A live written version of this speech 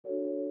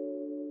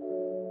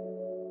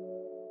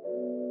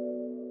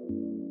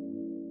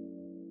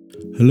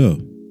Hello,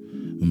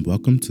 and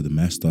welcome to the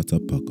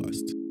MASHSTARTSUP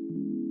Podcast.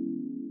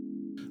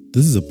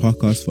 This is a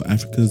podcast for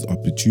Africa's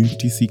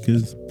opportunity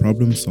seekers,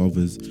 problem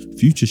solvers,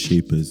 future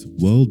shapers,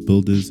 world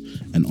builders,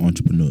 and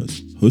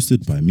entrepreneurs,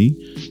 hosted by me,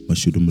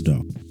 Mashudu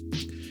Modau.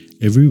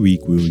 Every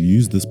week, we will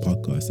use this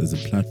podcast as a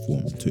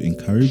platform to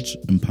encourage,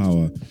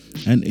 empower,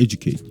 and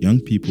educate young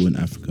people in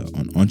Africa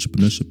on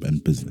entrepreneurship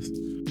and business.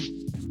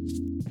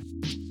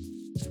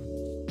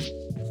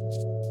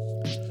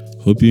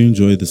 Hope you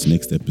enjoy this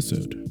next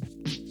episode.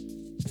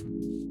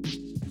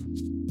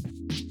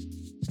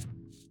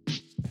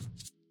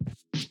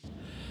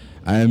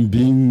 I am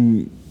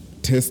being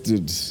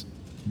tested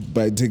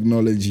by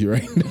technology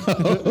right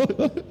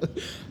now.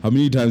 How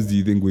many times do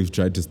you think we've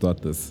tried to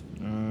start this?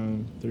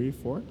 3,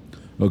 4.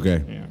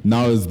 Okay. Yeah.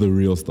 Now is the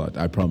real start,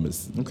 I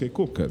promise. Okay,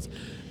 cool. Because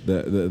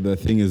the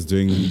thing is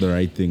doing the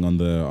right thing on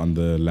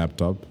the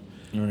laptop.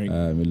 All right.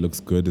 It looks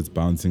good. It's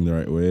bouncing the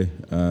right way.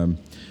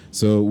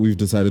 So we've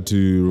decided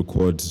to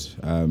record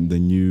the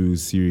new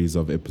series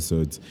of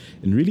episodes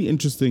in really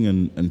interesting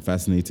and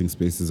fascinating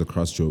spaces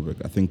across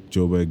Joburg. I think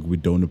Joburg, we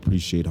don't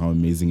appreciate how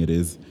amazing it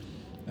is,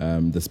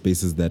 the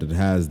spaces that it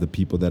has, the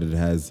people that it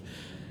has.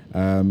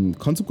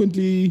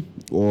 Consequently,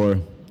 or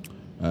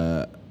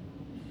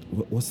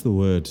what's the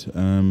word?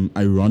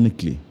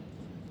 Ironically,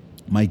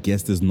 my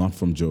guest is not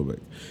from Joburg.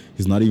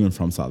 He's not even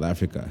from South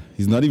Africa.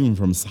 He's not even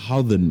from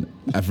Southern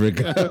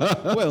Africa.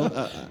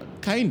 Well,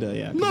 kinda,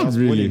 yeah. 'Cause Not I was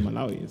really. born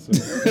in Malawi, so.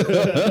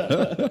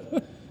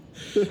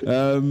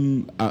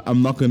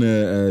 I'm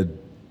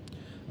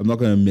not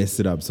gonna mess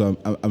it up. So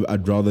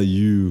I'd rather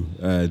you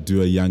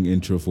do a young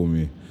intro for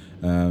me.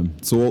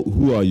 So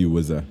who are you,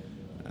 Wiza?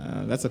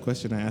 That's a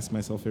question I ask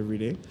myself every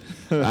day.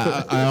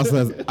 I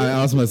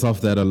ask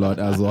myself that a lot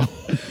as well.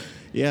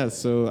 Yeah,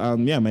 so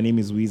my name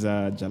is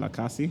Wiza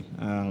Jalakasi.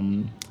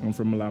 I'm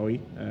from Malawi.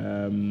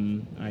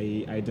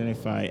 I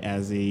identify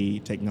as a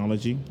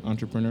technology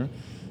entrepreneur.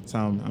 So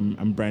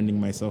I'm branding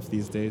myself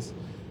these days.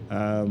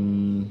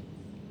 I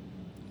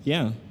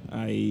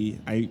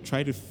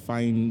try to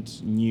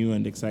find new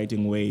and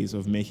exciting ways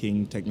of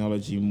making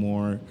technology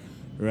more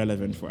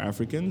relevant for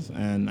Africans,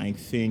 and I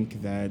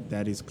think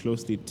that is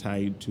closely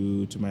tied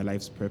to my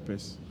life's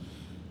purpose.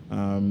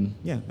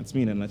 That's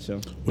me in a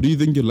nutshell. What do you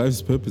think your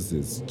life's purpose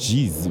is?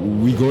 Jeez,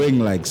 we're going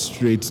like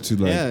straight to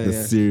the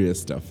serious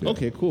stuff. Yeah.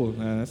 Okay, cool.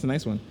 That's a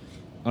nice one.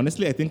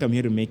 Honestly, I think I'm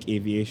here to make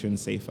aviation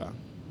safer.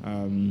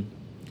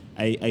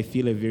 I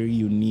feel a very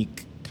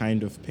unique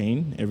kind of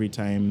pain every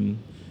time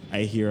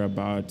I hear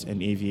about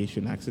an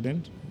aviation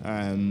accident.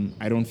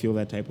 I don't feel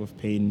that type of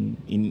pain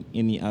in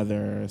any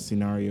other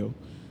scenario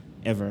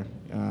ever.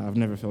 I've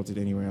never felt it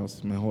anywhere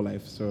else my whole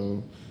life.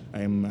 So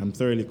I'm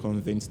thoroughly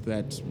convinced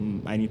that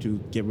I need to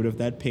get rid of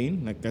that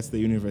pain. Like, that's the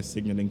universe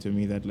signaling to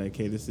me that, like,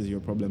 hey, this is your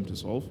problem to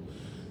solve.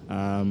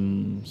 I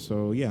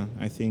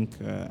think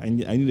I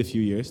need a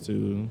few years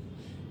to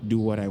do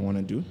what I want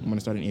to do. I'm going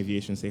to start an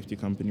aviation safety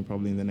company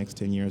probably in the next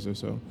 10 years or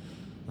so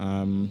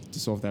to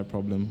solve that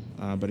problem.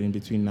 But in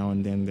between now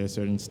and then, there's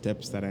certain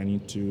steps that I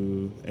need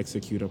to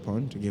execute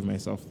upon to give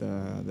myself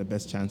the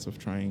best chance of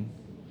trying.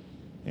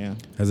 Yeah.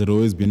 Has it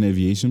always been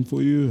aviation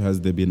for you?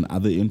 Has there been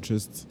other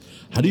interests?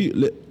 How do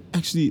you...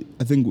 Actually,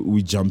 I think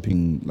we're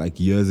jumping like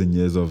years and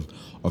years of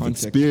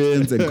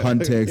experience and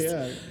context.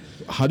 Yeah.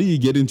 How do you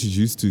get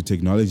introduced to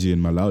technology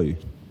in Malawi?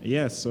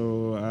 Yeah,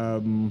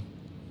 so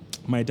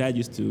my dad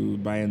used to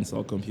buy and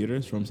sell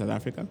computers from South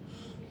Africa,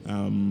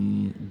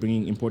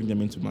 importing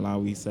them into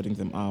Malawi, setting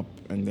them up,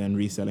 and then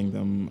reselling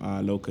them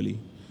locally.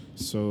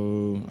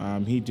 So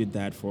he did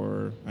that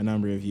for a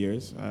number of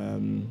years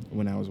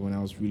when I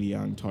was really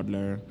young,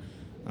 toddler,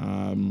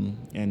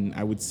 and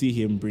I would see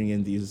him bring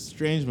in these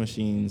strange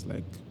machines,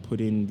 like put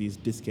in these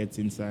diskettes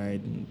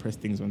inside and press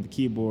things on the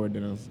keyboard,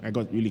 and I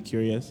got really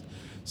curious.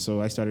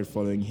 So I started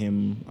following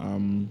him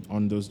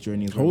on those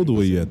journeys. How old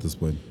were you at this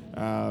point?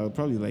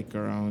 Probably like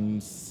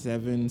around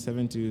 7 is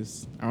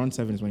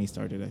when he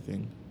started, I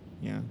think.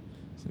 Yeah.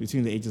 So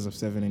between the ages of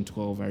 7 and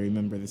 12, I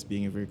remember this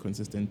being a very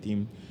consistent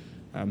theme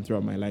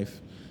throughout my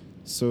life.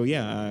 So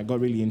I got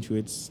really into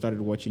it,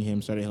 started watching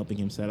him, started helping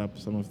him set up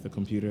some of the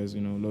computers,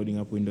 loading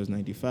up Windows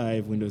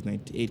 95, Windows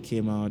 98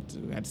 came out,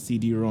 had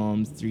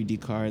CD-ROMs, 3D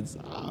cards.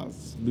 I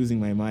was losing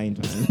my mind.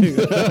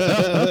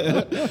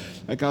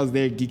 Like, I was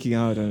there geeking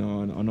out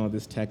on all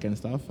this tech and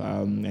stuff.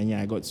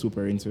 I got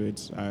super into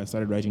it. I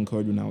started writing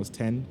code when I was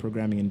 10,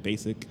 programming in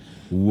BASIC.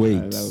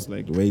 Wait.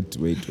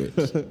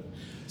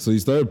 So you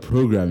started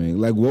programming.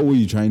 Like, what were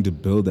you trying to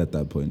build at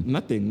that point?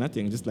 Nothing.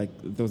 Just like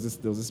there was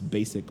this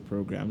basic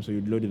program. So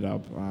you'd load it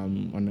up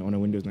on a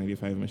Windows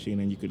 95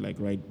 machine, and you could like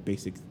write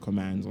basic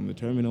commands on the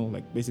terminal,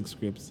 like basic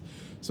scripts.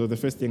 So the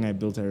first thing I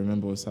built, I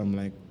remember, was some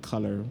like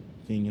color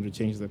thing, you know,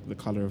 change the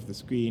color of the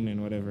screen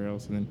and whatever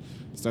else. And then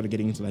started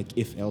getting into like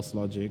if-else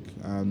logic,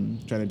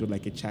 trying to do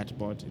like a chat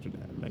bot. It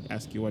would like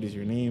ask you what is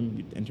your name,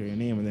 you enter your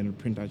name, and then it would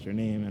print out your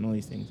name and all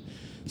these things.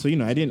 So, you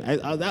know,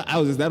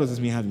 that was just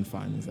me having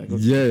fun. It's like,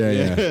 okay.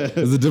 Yeah.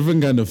 It's a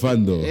different kind of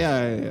fun though.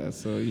 Yeah.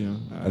 So, you know,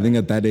 I think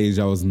at that age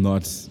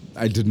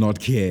I did not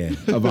care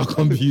about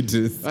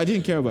computers. I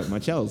didn't care about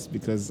much else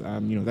because,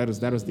 you know, that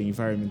was the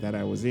environment that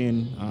I was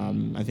in.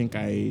 I think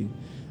I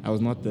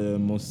was not the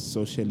most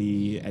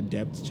socially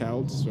adept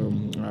child, so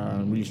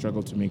really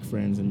struggled to make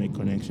friends and make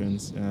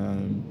connections.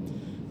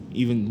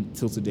 Even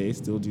till today,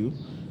 still do.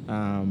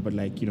 But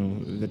like, you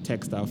know, the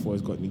tech stuff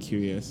always got me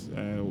curious.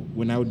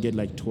 When I would get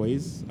like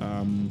toys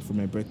for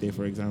my birthday,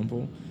 for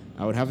example,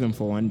 I would have them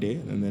for one day,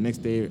 and the next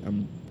day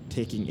I'm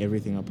taking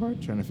everything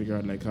apart, trying to figure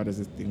out like how does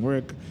this thing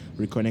work,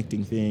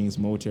 reconnecting things,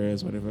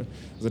 motors, whatever. It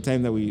was a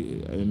time that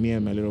me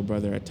and my little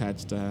brother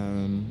attached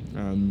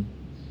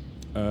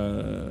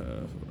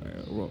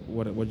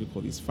what do you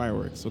call these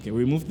fireworks? Okay,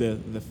 we removed the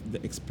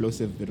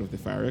explosive bit of the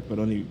firework, but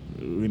only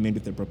remained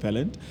with the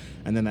propellant,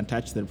 and then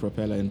attached the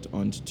propellant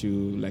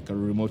onto like a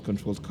remote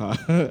controlled car.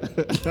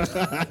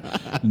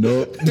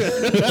 No,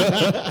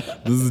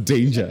 this is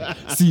danger.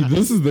 See,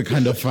 this is the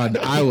kind of fun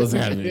I was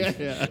having.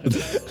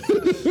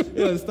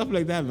 Yeah, stuff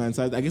like that, man.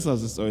 So I guess I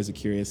was just always a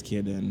curious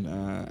kid, and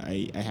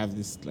I have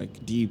this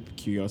like deep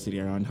curiosity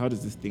around how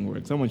does this thing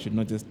work. Someone should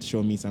not just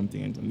show me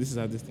something and this is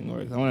how this thing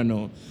works. I want to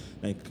know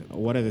like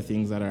what are the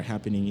things that are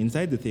happening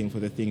inside the thing for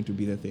the thing to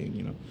be the thing,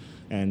 you know.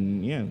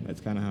 And yeah, that's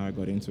kind of how I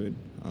got into it.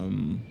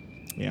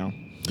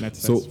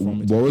 That's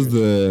what was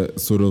the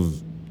sort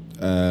of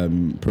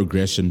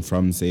progression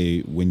from,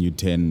 say, when you're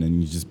 10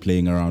 and you're just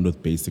playing around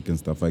with basic and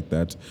stuff like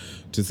that,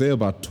 to say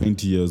about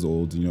 20 years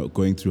old, you know,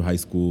 going through high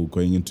school,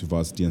 going into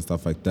varsity and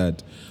stuff like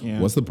that? Yeah.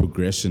 What's the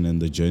progression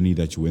and the journey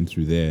that you went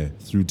through there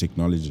through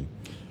technology?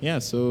 Yeah,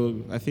 so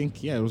I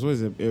think, it was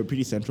always a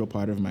pretty central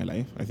part of my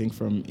life. I think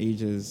from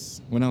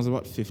ages, when I was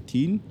about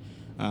 15,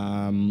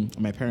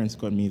 my parents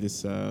got me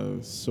this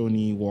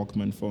Sony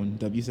Walkman phone,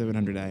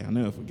 W700i, I'll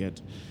never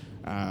forget.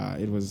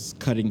 It was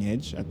cutting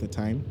edge at the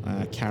time.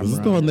 Camera. Was this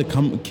the one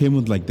that came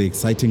with like the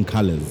exciting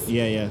colors?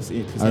 Yeah.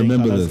 I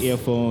remember this.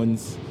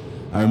 Earphones.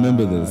 I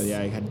remember this.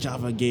 Yeah, it had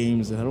Java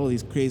games. It had all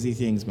these crazy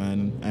things,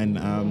 man. And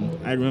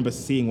I remember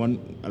seeing one,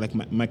 like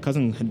my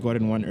cousin had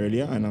gotten one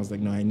earlier, and I was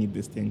like, no, I need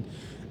this thing.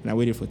 And I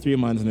waited for 3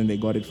 months, and then they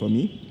got it for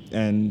me.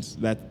 And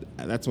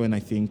that's when I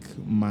think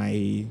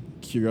my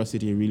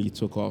curiosity really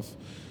took off.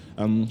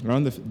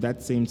 Around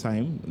that same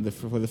time,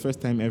 for the first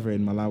time ever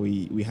in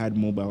Malawi, we had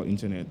mobile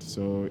internet.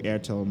 So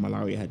Airtel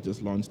Malawi had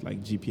just launched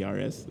like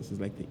GPRS. This is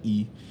like the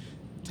E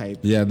type.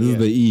 Yeah, this is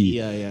the E.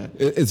 Yeah.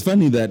 It's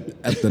funny that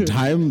at the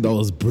time that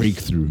was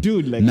breakthrough.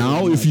 Dude, like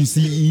now if you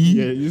see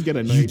E, you just get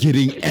annoyed. You're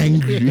getting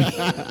angry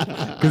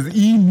because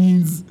E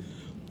means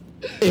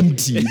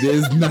empty.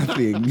 There's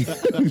nothing,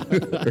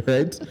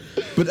 right?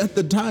 But at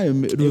the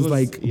time, it was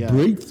like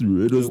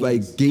breakthrough. It was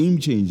like game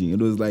changing. It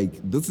was like,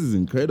 this is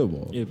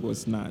incredible. It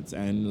was nuts.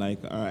 And like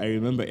I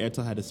remember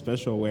Airtel had a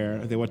special where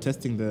they were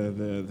testing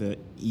the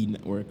E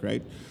network,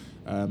 right?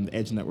 The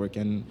Edge network,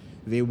 and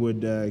they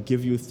would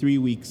give you 3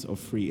 weeks of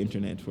free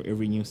internet for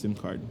every new SIM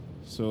card.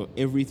 So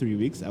every 3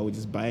 weeks, I would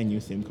just buy a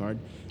new SIM card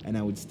and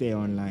I would stay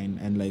online,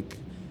 and like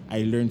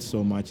I learned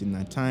so much in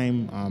that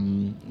time.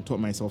 Taught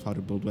myself how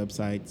to build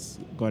websites,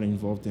 got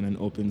involved in an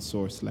open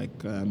source like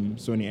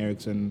Sony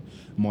Ericsson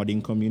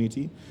modding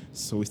community.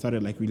 So we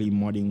started like really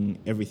modding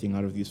everything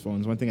out of these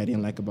phones. One thing I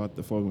didn't like about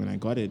the phone when I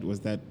got it was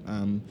that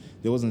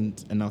there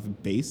wasn't enough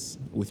bass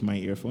with my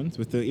earphones.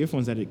 With the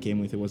earphones that it came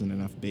with, there wasn't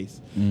enough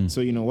bass.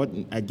 So you know what,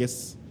 I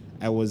guess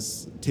I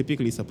was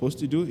typically supposed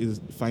to do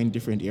is find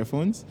different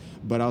earphones,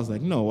 but I was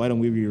like, no, why don't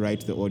we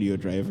rewrite the audio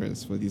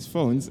drivers for these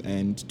phones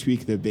and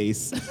tweak the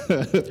bass?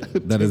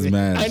 That is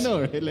mad. I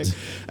know, right? Like,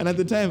 and at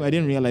the time, I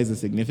didn't realize the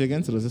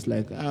significance. It was just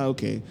like,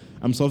 okay,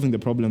 I'm solving the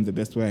problem the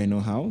best way I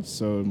know how.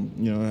 So,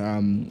 you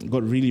know,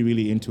 got really,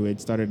 really into it.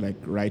 Started like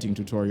writing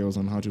tutorials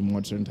on how to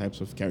mod certain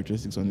types of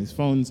characteristics on these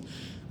phones.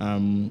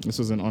 This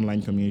was an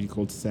online community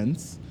called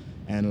Sense.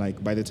 And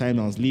like by the time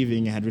I was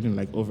leaving, I had written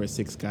like over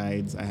 6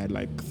 guides. I had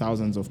like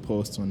thousands of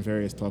posts on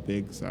various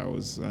topics. I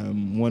was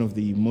one of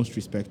the most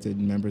respected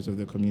members of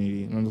the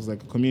community. And it was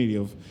like a community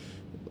of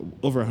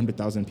over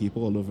 100,000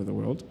 people all over the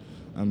world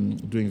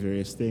doing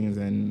various things.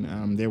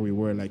 And there we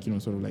were, like, you know,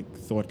 sort of like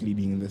thought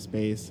leading in the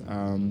space.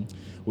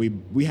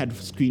 We had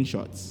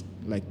screenshots.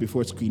 Like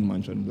before Screen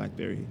Munch on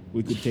BlackBerry,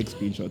 we could take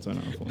screenshots on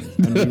our phones,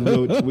 and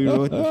we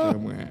wrote the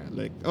firmware.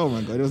 Like, oh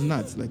my god, it was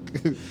nuts. Like,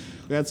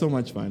 we had so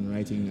much fun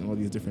writing all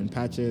these different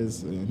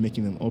patches,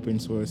 making them open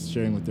source,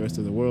 sharing with the rest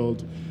of the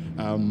world.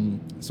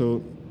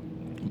 So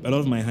a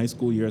lot of my high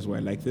school years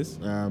were like this.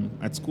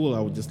 At school,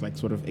 I would just like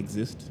sort of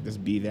exist,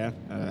 just be there,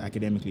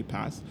 academically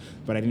pass.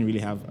 But I didn't really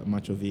have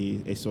much of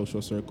a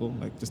social circle,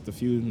 like just a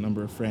few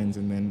number of friends,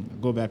 and then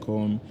go back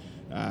home.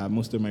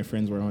 Most of my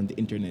friends were on the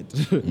internet,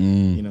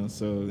 you know,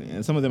 so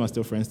and some of them are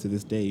still friends to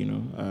this day, you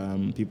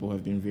know. People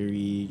have been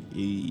very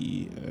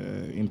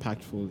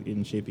impactful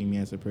in shaping me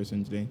as a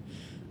person today.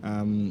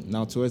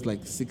 Now towards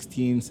like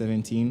 16,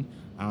 17,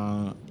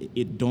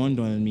 it dawned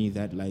on me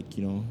that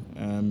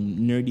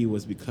nerdy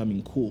was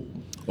becoming cool.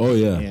 Oh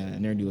yeah. Yeah,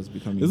 nerdy was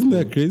becoming Isn't cool.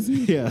 that crazy?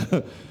 Yeah.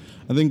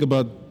 I think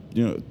about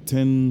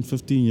 10,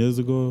 15 years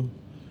ago,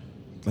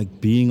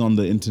 like being on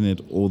the internet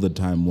all the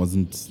time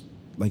wasn't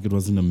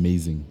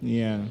amazing.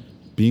 Yeah.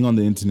 Being on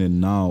the internet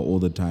now all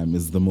the time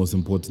is the most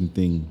important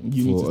thing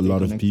for a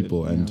lot of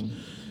people, and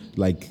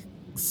like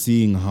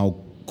seeing how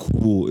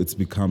cool it's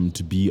become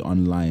to be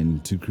online,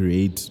 to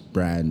create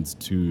brands,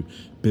 to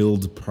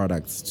build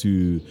products,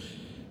 to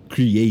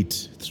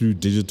create through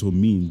digital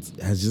means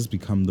has just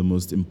become the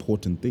most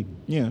important thing.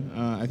 Yeah,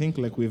 I think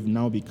like we've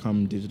now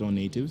become digital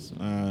natives.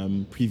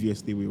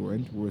 Previously we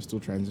weren't. We were still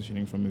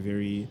transitioning from a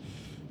very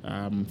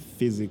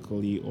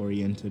physically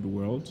oriented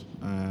world.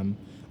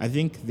 I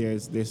think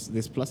there's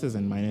pluses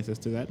and minuses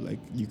to that. Like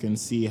you can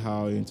see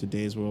how in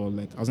today's world,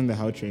 like I was in the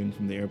How train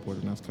from the airport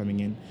when I was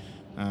coming in.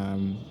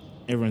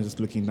 Everyone's just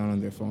looking down on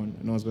their phone.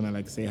 No one's gonna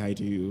like say hi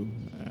to you.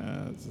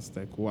 It's just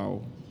like,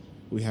 wow,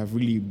 we have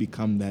really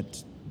become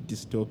that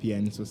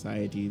dystopian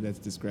society that's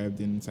described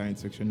in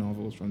science fiction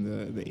novels from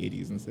the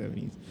 80s and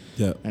 70s.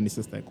 Yeah. And it's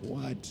just like,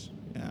 what?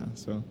 Yeah.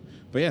 So,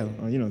 but yeah,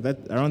 that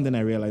around then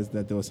I realized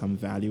that there was some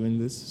value in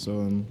this.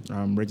 So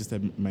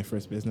registered my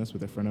first business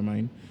with a friend of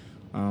mine.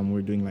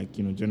 We're doing like,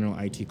 general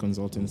IT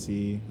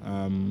consultancy,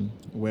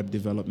 web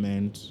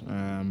development,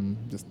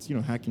 just,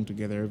 hacking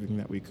together everything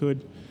that we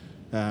could.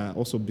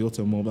 Also built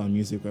a mobile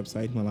music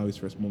website, Malawi's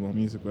first mobile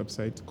music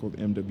website called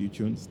MW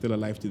Tunes. Still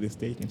alive to this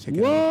day. You can check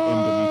it out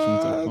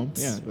at mwtunes.com.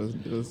 Yeah,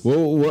 it was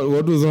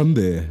what was on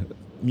there?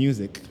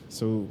 Music.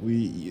 So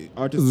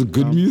artists. Was it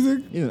good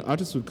music?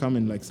 Artists would come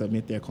and like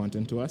submit their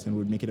content to us and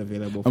would make it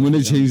available. I'm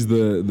gonna change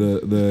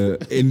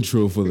the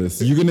intro for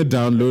this. You're gonna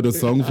download a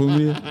song for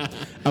me.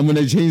 I'm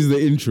gonna change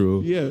the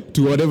intro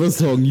to whatever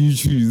song you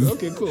choose.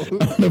 Okay, cool. I'm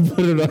gonna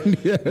put it on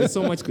here. There's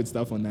so much good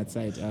stuff on that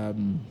site.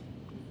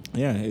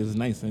 Yeah, it was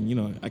nice, and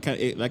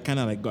that kind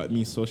of like got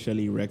me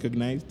socially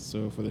recognized.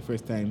 So for the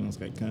first time, I was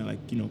like kind of like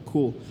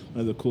cool,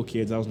 one of the cool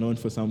kids. I was known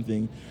for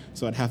something,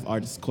 so I'd have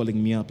artists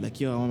calling me up like,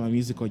 "Yo, I want my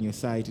music on your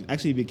site." It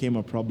actually became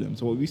a problem.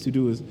 So what we used to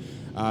do is,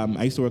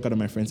 I used to work out of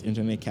my friend's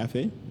internet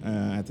cafe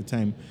at the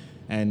time,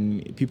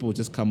 and people would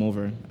just come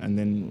over, and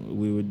then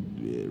we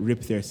would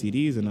rip their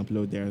CDs and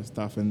upload their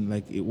stuff, and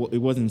like it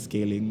wasn't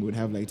scaling. We'd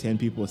have like 10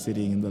 people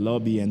sitting in the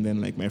lobby, and then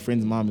like my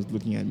friend's mom is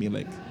looking at me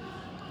like,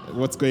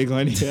 what's going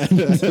on here?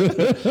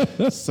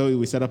 So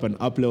we set up an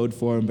upload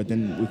form, but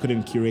then we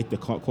couldn't curate the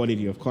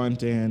quality of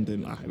content,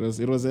 and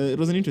it was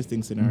an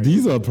interesting scenario.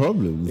 These are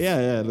problems.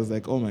 Yeah. It was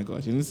like, oh my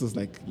gosh, and this was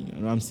like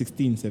around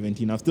 16,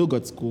 17. I've still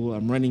got school.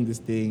 I'm running this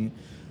thing.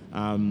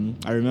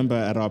 I remember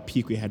at our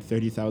peak we had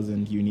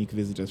 30,000 unique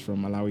visitors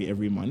from Malawi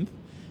every month,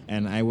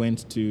 and I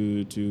went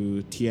to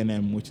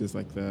TNM, which is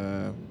like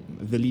the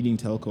leading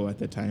telco at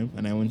the time,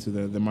 and I went to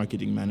the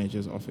marketing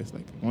manager's office.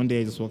 Like one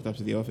day I just walked up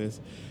to the office,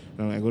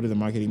 and I go to the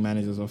marketing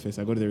manager's office,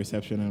 I go to the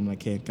reception, and I'm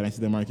like, hey, can I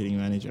see the marketing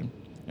manager?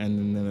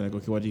 And then they're like,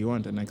 okay, what do you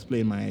want? And I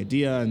explain my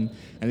idea, and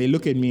they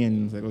look at me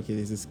and it's like, okay,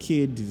 there's this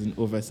kid, he's in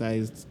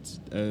oversized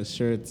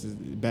shirts,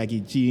 baggy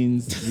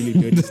jeans, really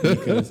dirty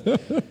sneakers.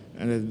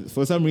 And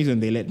for some reason,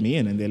 they let me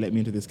in, and they let me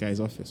into this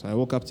guy's office. So I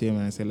woke up to him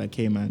and I said, like,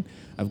 hey, man,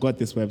 I've got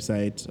this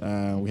website.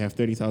 We have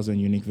 30,000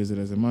 unique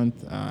visitors a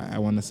month. I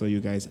want to sell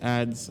you guys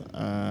ads.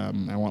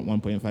 I want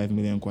 1.5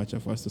 million kwacha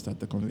for us to start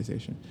the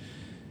conversation.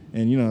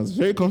 And, I was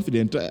very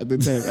confident at the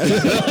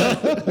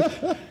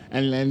time.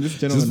 and this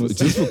gentleman was...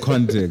 Just for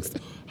context,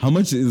 how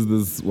much is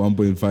this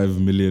 1.5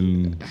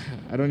 million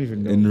I don't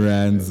even know. In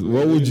rands?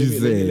 What would you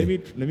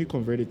say? Let me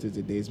convert it to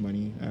today's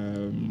money.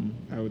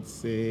 I would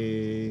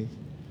say...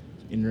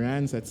 In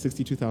rands, that's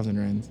 62,000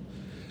 rands.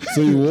 So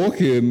you walk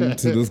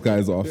into this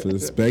guy's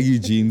office, baggy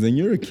jeans, and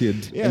you're a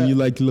kid, and you're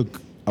like, "Look,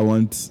 I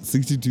want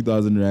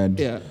 62,000 rand."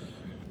 Yeah.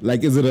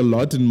 Like, is it a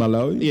lot in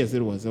Malawi? Yes,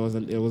 it was.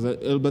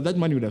 But that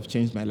money would have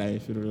changed my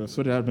life. It would have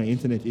sorted out my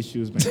internet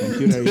issues, my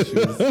computer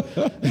issues.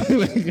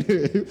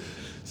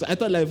 So I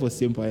thought life was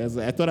simple.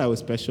 I thought I was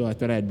special. I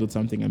thought I had built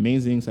something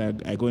amazing. So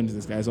I go into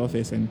this guy's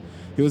office, and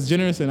he was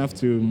generous enough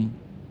to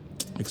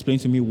explain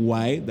to me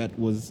why that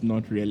was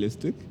not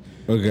realistic.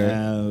 Okay.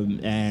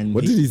 And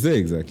what did he say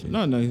exactly?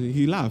 No,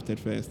 he laughed at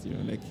first.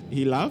 Like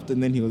he laughed,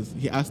 and then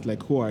he asked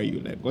like, "Who are you?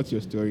 Like, what's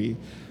your story?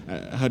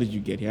 How did you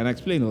get here?" And I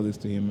explained all this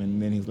to him,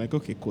 and then he's like,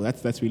 "Okay, cool.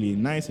 That's really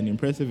nice and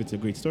impressive. It's a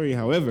great story.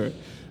 However,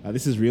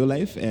 this is real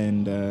life,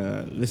 and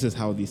this is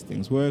how these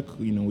things work.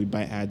 We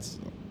buy ads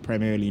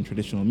primarily in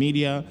traditional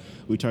media.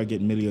 We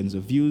target millions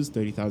of views.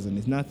 30,000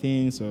 is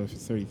nothing. So if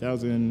it's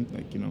 30,000,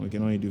 we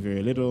can only do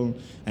very little.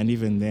 And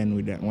even then,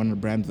 we want to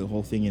brand the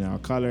whole thing in our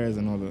colors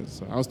and all those."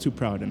 So I was too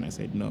proud, and I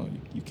said, "No,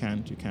 you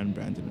can't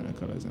brand it in our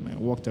colors." And I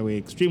walked away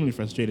extremely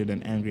frustrated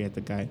and angry at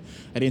the guy.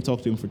 I didn't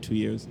talk to him for 2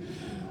 years.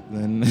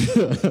 then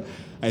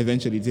I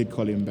eventually did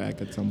call him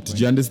back at some point. Did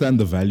you understand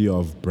the value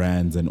of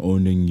brands and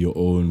owning your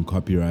own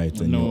copyright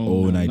and your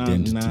own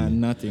identity?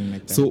 Nothing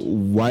like that. So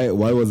why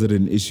was it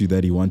an issue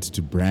that he wanted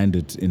to brand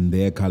it in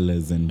their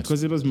colors? And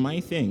because it was my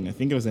thing. I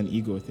think it was an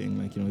ego thing.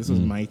 Like, this was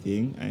my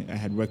thing. I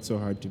had worked so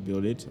hard to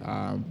build it,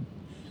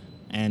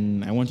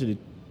 and I wanted it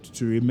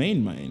to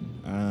remain mine.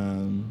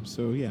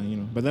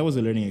 But that was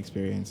a learning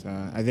experience.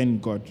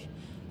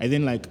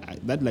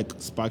 That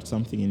sparked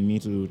something in me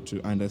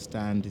to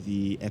understand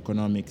the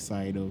economic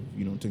side of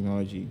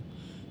technology.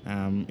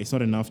 It's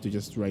not enough to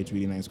just write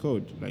really nice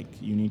code. Like,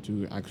 you need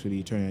to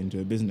actually turn it into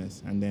a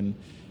business. And then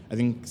I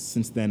think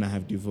since then I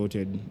have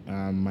devoted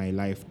my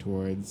life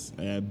towards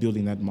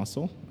building that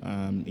muscle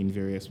in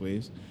various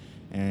ways.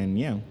 And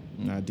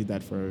I did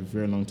that for a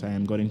very long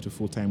time. Got into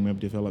full-time web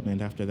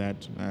development after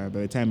that. By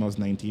the time I was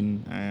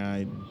 19,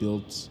 I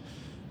built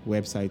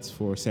websites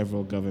for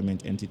several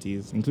government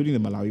entities, including the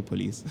Malawi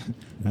police.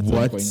 At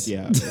what?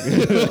 Some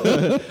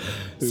point,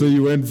 So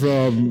you went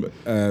from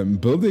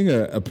building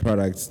a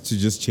product to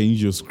just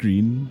change your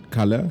screen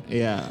color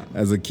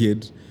as a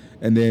kid,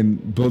 and then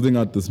building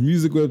out this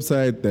music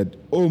website that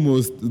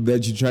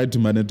you tried to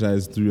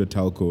monetize through a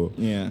telco,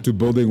 to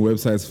building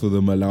websites for the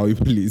Malawi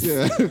police.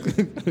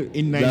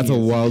 That's a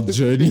wild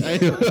journey.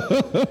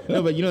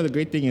 No, but the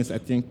great thing is, I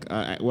think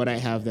what I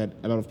have that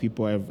a lot of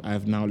people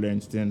I've now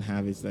learned didn't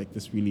have is like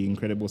this really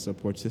incredible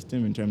support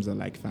system in terms of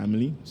like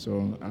family.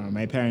 So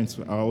my parents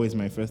are always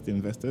my first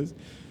investors.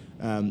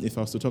 If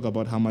I was to talk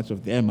about how much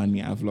of their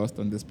money I've lost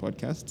on this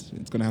podcast,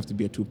 it's going to have to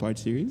be a 2-part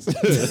series.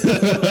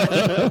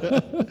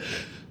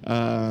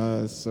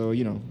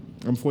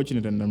 I'm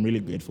fortunate and I'm really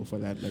grateful for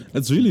that. Like,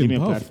 that's really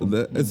powerful.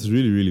 It's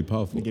really, really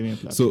powerful.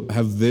 So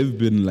have they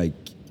been like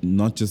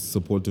not just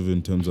supportive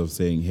in terms of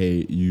saying,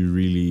 hey, you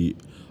really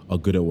are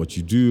good at what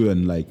you do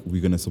and like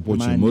we're going to support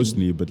you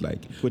emotionally, but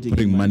like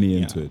putting money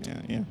into it?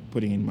 Yeah,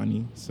 putting in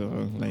money.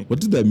 So like, what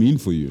did that mean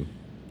for you?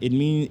 It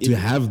means to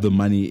have the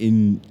money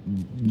in,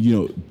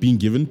 being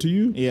given to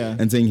you,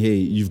 and saying, "Hey,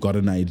 you've got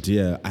an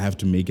idea. I have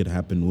to make it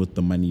happen with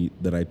the money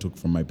that I took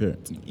from my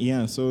parents."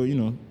 Yeah. So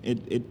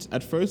it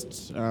at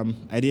first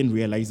I didn't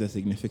realize the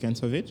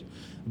significance of it,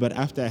 but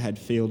after I had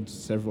failed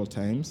several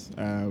times,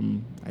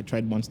 I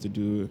tried once to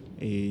do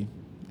I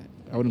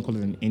wouldn't call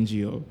it an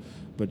NGO,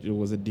 but it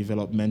was a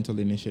developmental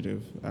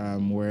initiative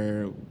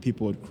where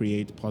people would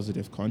create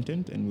positive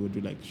content and we would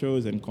do like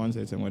shows and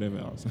concerts and whatever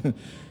else.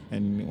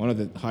 And one of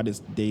the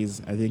hardest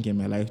days I think in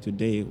my life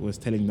today was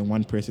telling the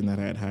one person that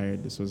I had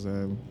hired. This was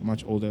a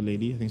much older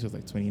lady. I think she was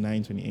like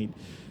 29, 28,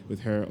 with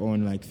her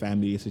own like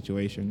family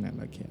situation that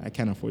like, I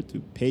can't afford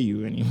to pay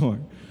you anymore.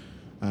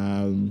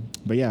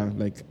 But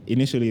like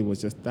initially it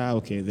was just,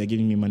 okay, they're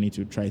giving me money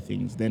to try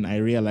things. Then I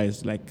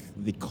realized like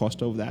the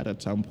cost of that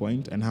at some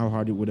point and how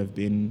hard it would have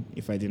been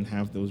if I didn't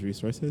have those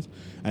resources.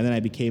 And then I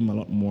became a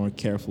lot more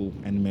careful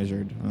and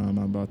measured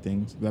about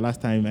things. The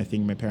last time I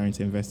think my parents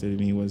invested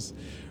in me was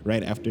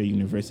right after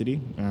university.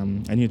 I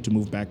needed to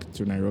move back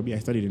to Nairobi. I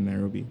studied in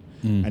Nairobi.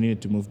 I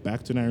needed to move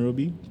back to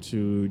Nairobi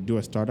to do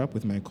a startup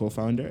with my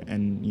co-founder.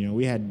 And,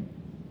 we had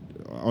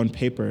on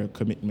paper a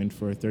commitment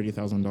for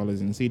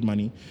 $30,000 in seed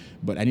money,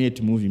 but I needed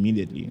to move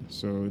immediately.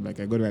 So like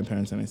I go to my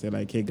parents and I say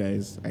like, hey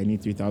guys, I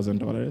need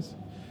 $3,000.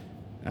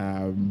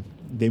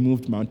 They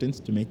moved mountains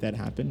to make that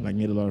happen, like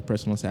made a lot of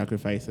personal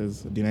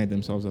sacrifices, denied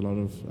themselves a lot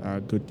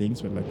of good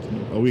things. But like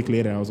a week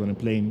later I was on a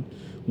plane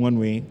one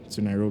way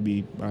to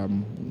Nairobi,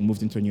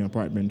 moved into a new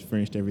apartment,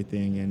 furnished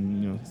everything,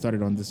 and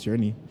started on this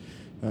journey.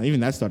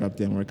 Even that startup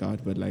didn't work out,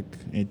 but like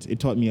it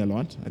taught me a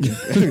lot, I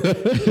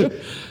think.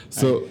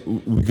 So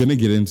we're gonna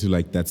get into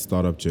like that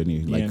startup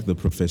journey, like the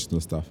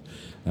professional stuff.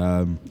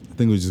 I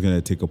think we're just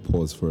gonna take a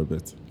pause for a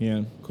bit.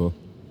 Yeah. Cool.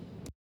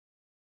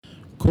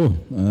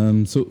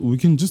 So we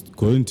can just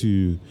go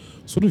into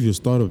sort of your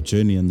startup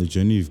journey and the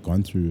journey you've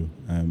gone through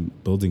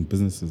building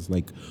businesses.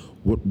 Like,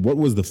 what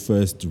was the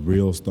first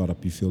real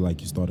startup you feel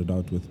like you started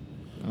out with?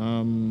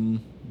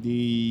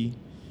 The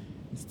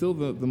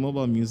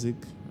mobile music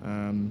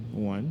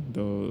one,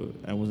 though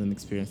I wasn't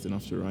experienced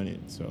enough to run it,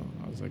 so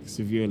I was like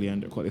severely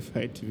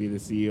underqualified to be the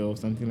CEO of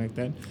something like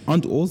that.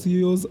 Aren't all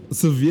CEOs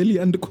severely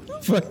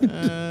underqualified?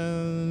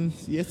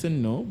 Yes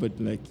and no, but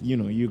like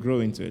you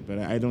grow into it. But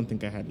I don't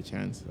think I had a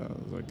chance. I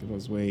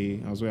was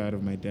way out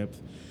of my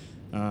depth.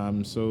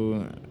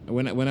 So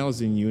when I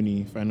was in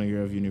uni, final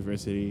year of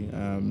university,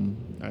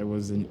 I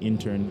was an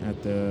intern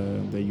at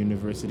the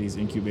university's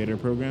incubator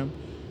program.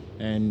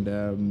 And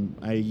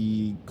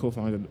I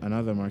co-founded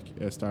another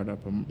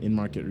startup in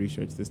market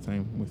research this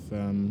time with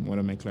one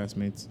of my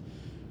classmates.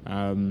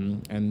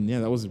 And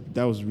that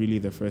was really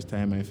the first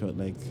time I felt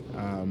like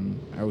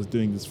I was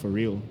doing this for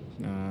real.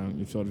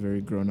 It felt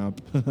very grown up.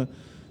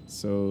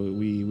 So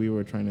we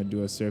were trying to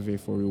do a survey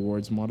for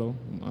rewards model.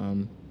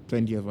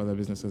 Plenty of other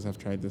businesses have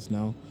tried this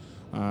now.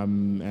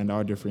 And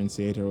our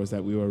differentiator was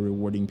that we were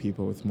rewarding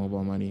people with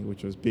mobile money,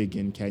 which was big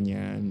in Kenya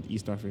and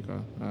East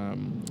Africa,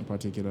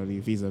 particularly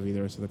vis-a-vis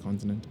the rest of the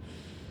continent.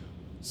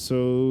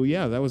 So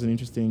yeah, that was an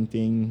interesting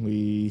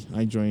thing.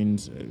 I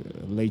joined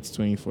late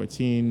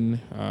 2014,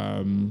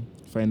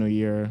 final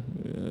year,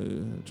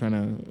 trying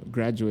to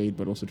graduate,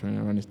 but also trying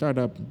to run a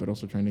startup, but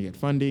also trying to get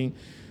funding.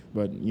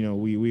 But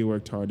we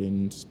worked hard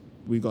and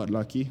we got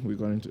lucky. We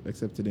got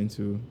accepted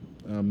into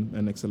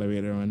an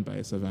accelerator run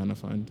by Savannah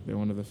Fund. They're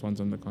one of the funds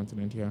on the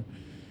continent here.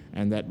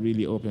 And that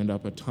really opened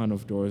up a ton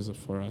of doors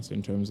for us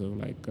in terms of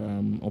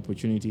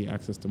opportunity,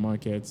 access to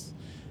markets,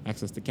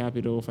 access to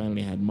capital.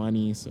 Finally had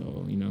money,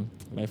 so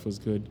life was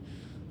good.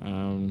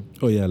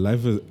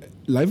 Life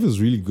is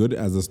really good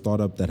as a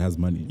startup that has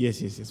money.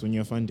 Yes. When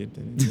you're funded,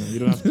 then, you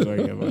don't have to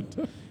worry about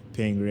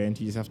paying rent.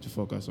 You just have to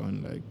focus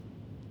on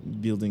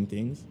building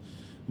things.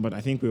 But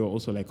I think we were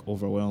also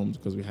overwhelmed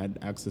because we had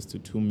access to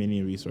too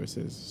many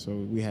resources. So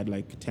we had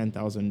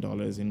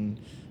 $10,000 in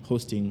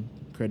hosting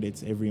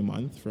credits every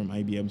month from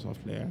IBM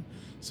Software.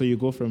 So you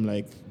go from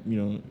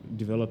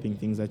developing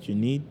things that you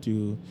need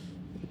to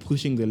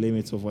pushing the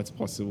limits of what's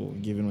possible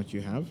given what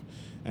you have.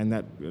 And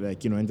that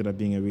ended up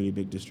being a really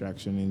big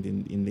distraction. And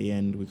in the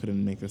end, we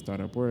couldn't make the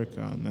startup work.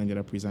 I ended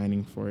up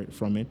resigning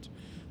from it.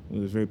 It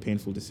was a very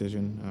painful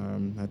decision.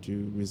 Had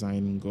to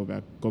resign and go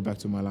back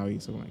to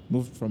Malawi. So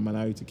moved from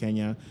Malawi to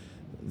Kenya,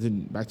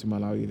 then back to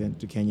Malawi, then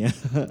to Kenya,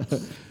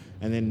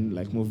 and then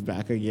moved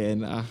back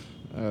again.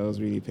 It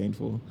was really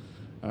painful.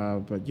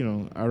 But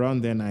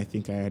around then, I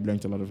think I had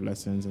learned a lot of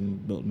lessons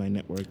and built my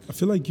network. I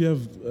feel like you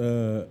have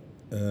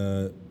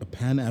a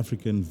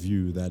Pan-African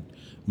view that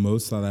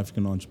most South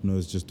African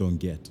entrepreneurs just don't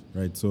get,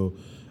 right? So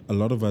a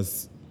lot of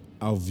us,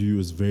 our view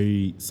is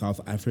very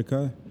South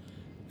Africa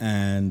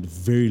and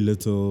very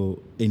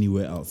little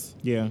anywhere else.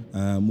 Yeah.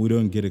 We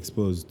don't get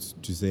exposed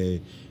to,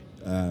 say,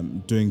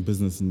 doing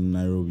business in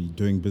Nairobi,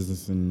 doing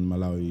business in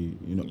Malawi,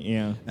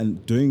 Yeah.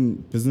 and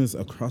doing business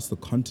across the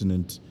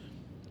continent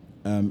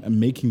and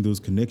making those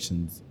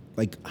connections.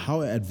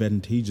 How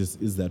advantageous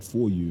is that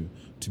for you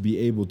to be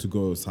able to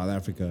go South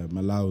Africa,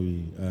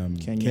 Malawi,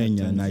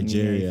 Kenya, Tanzania,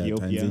 Nigeria,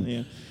 Ethiopia? Tanzania?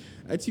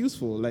 Yeah. It's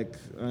useful. I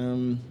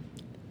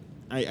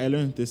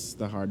learned this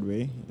the hard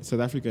way. South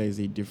Africa is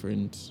a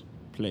different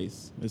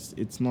place.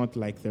 It's not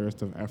like the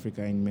rest of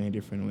Africa in many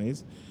different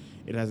ways.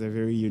 It has a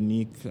very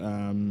unique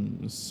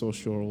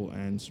social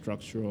and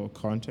structural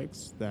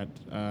context that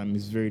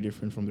is very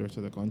different from the rest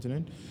of the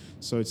continent.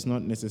 So it's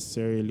not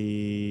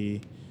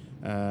necessarily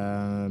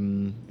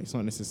the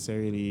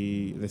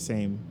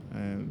same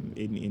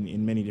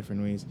in many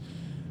different ways.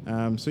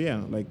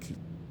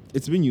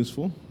 It's been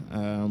useful.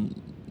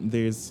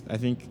 There's, I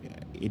think,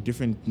 a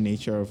different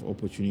nature of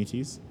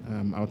opportunities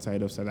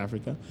outside of South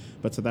Africa,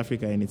 but South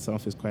Africa in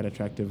itself is quite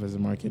attractive as a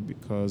market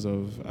because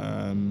of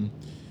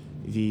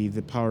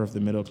the power of the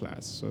middle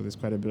class. So there's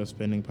quite a bit of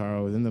spending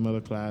power within the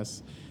middle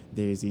class.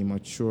 There's a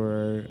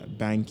mature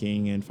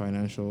banking and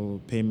financial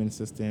payment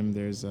system.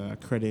 There's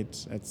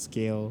credit at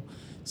scale.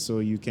 So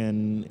you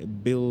can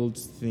build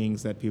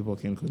things that people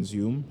can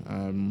consume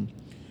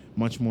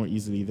much more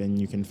easily than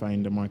you can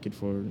find a market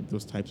for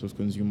those types of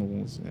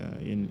consumables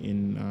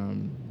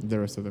in the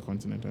rest of the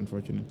continent,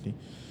 unfortunately.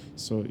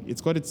 So it's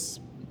got its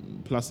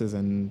pluses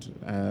and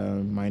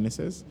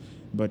minuses.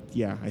 But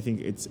yeah, I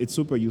think it's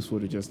super useful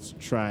to just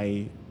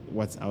try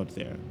what's out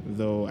there.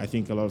 Though I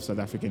think a lot of South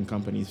African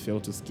companies fail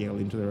to scale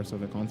into the rest of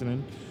the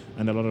continent,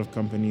 and a lot of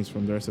companies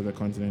from the rest of the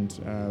continent,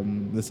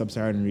 the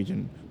sub-Saharan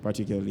region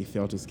particularly,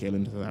 fail to scale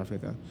into South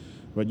Africa.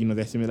 But there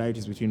are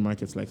similarities between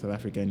markets like South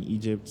Africa and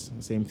Egypt.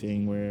 Same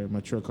thing, where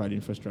mature card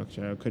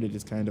infrastructure, credit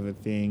is kind of a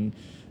thing.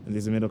 And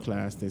there's a middle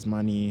class, there's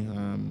money.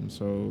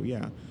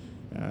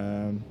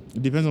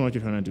 It depends on what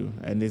you're trying to do,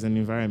 and there's an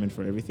environment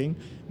for everything.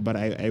 But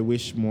I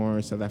wish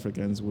more South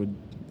Africans would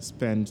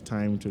spend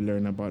time to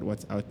learn about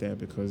what's out there,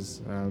 because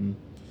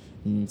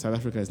South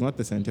Africa is not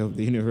the center of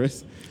the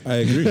universe. I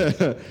agree.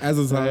 As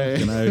a South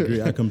African, I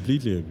agree. I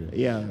completely agree.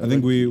 Yeah, I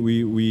think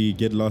we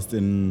get lost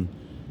in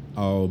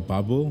our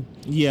bubble.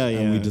 Yeah.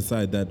 And we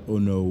decide that, oh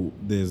no,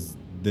 there's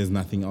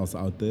nothing else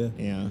out there.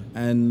 Yeah.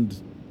 And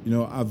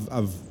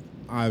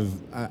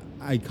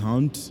I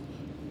count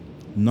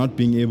not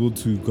being able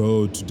to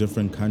go to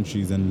different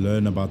countries and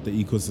learn about the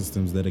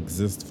ecosystems that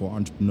exist for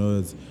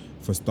entrepreneurs,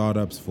 for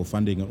startups, for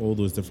funding, and all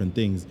those different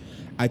things.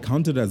 I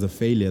count it as a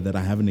failure that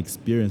I haven't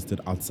experienced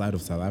it outside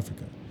of South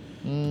Africa.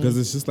 Because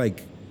it's just I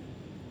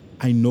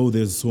know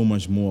there's so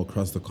much more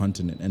across the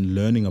continent, and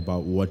learning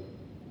about what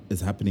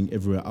is happening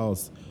everywhere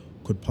else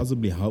could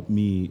possibly help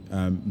me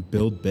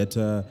build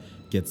better,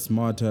 get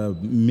smarter,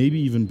 maybe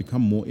even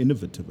become more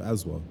innovative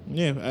as well.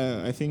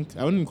 Yeah, I think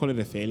I wouldn't call it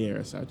a failure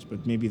as such,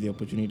 but maybe the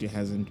opportunity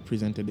hasn't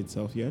presented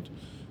itself yet,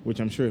 which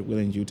I'm sure it will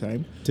in due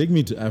time. Take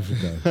me to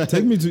Africa.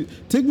 take me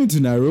to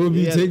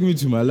Nairobi. Yeah. Take me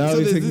to Malawi.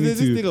 So there's this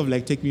thing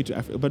of take me to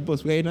Africa, but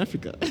boss, we're in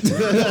Africa.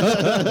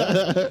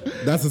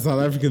 That's a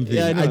South African thing.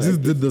 Yeah, I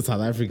just did the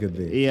South African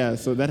thing. Yeah,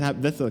 so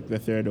that's the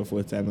third or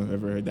fourth time I've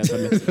ever heard that.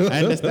 But I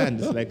understand.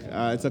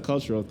 It's it's a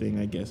cultural thing,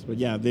 I guess. But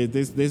yeah,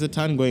 there's a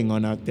ton going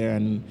on out there,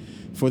 and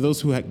for those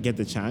who get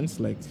the chance,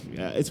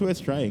 it's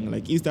worth trying.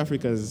 Like East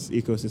Africa's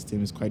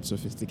ecosystem is quite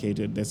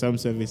sophisticated. There's some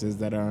services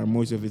that are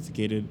more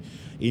sophisticated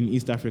in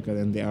East Africa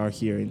than they are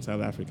here in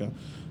South Africa.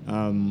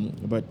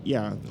 But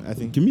yeah, I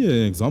think. Give me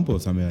an example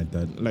of something like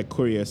that. Like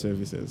courier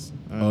services.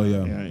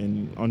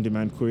 In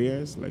on-demand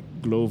couriers like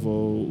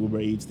Glovo, Uber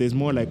Eats. There's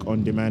more like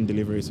on-demand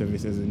delivery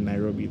services in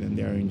Nairobi than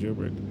there are in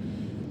Joburg,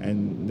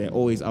 and they're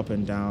always up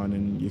and down.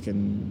 And you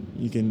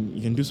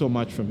can do so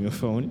much from your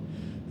phone.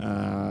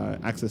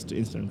 Access to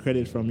instant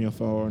credit from your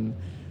phone.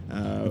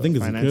 I think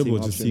it's incredible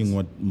just seeing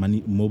what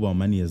mobile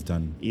money has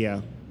done.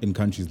 Yeah. In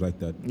countries like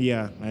that.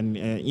 Yeah, and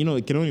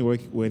it can only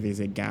work where there's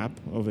a gap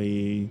of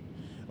the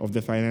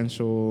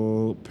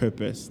financial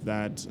purpose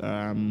that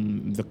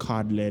the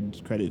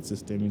card-led credit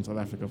system in South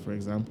Africa, for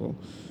example,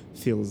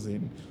 fills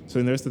in. So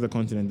in the rest of the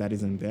continent, that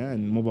isn't there,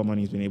 and mobile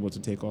money has been able to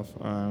take off.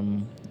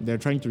 They're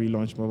trying to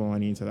relaunch mobile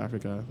money in South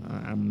Africa.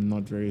 I'm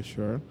not very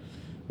sure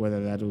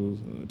whether that will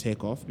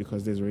take off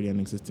because there's already an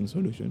existing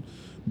solution.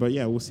 But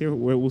yeah, we'll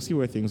see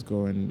where things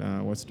go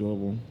and what's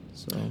doable.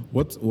 So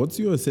what's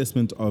your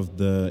assessment of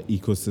the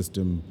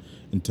ecosystem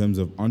in terms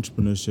of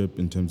entrepreneurship,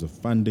 in terms of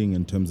funding,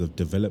 in terms of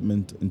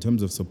development, in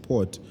terms of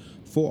support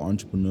for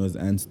entrepreneurs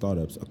and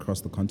startups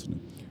across the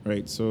continent?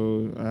 Right.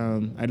 So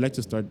I'd like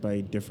to start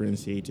by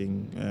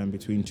differentiating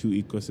between two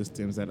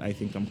ecosystems that I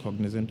think I'm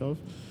cognizant of.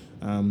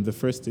 The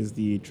first is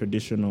the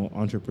traditional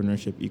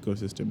entrepreneurship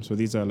ecosystem. So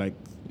these are like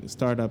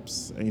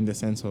startups in the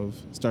sense of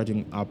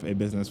starting up a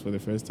business for the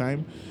first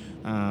time,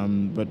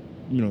 but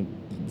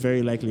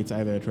very likely it's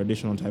either a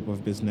traditional type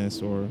of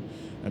business or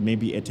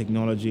maybe a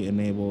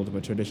technology-enabled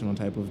but traditional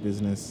type of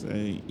business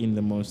in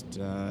the most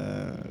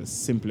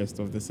simplest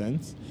of the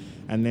sense.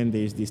 And then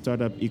there's the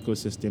startup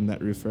ecosystem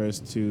that refers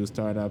to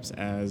startups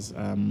as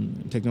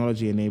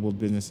technology-enabled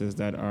businesses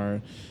that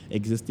are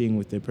existing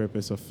with the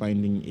purpose of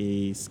finding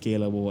a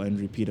scalable and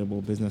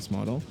repeatable business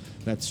model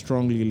that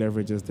strongly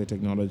leverages the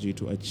technology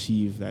to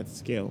achieve that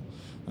scale.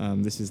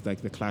 This is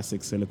like the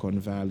classic Silicon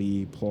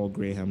Valley, Paul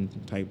Graham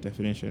type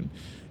definition.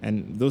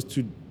 And those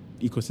two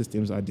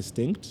ecosystems are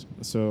distinct.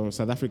 So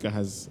South Africa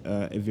has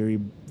a very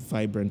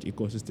vibrant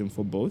ecosystem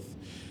for both.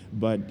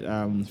 But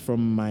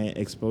from my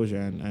exposure,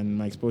 and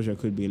my exposure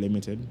could be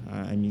limited.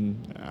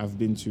 I've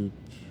been to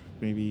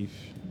maybe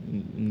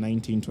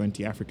 19,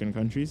 20 African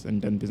countries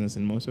and done business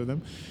in most of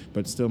them,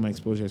 but still my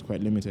exposure is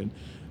quite limited.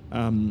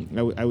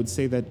 I would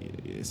say that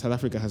South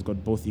Africa has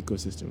got both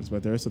ecosystems,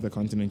 but the rest of the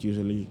continent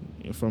usually,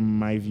 from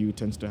my view,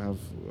 tends to have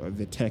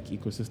the tech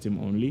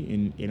ecosystem only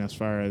in as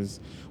far as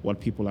what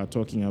people are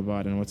talking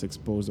about and what's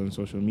exposed on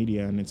social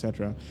media and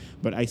etc.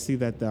 But I see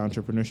that the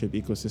entrepreneurship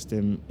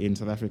ecosystem in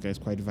South Africa is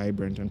quite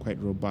vibrant and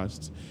quite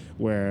robust,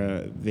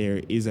 where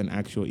there is an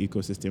actual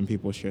ecosystem.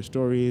 People share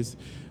stories.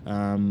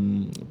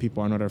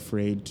 People are not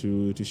afraid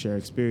to share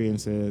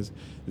experiences.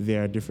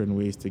 There are different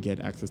ways to get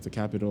access to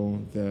capital.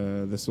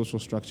 The social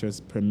structures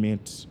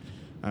permit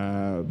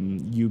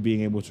you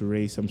being able to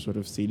raise some sort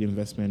of seed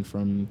investment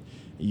from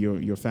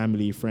your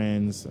family,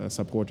 friends,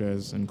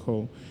 supporters, and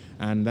co.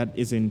 And that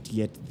isn't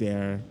yet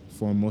there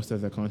for most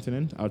of the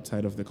continent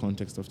outside of the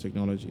context of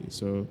technology.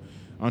 So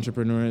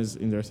entrepreneurs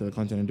in the rest of the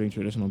continent doing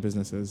traditional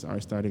businesses are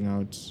starting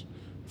out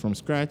from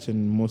scratch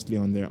and mostly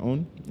on their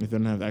own. If they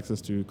don't have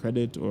access to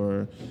credit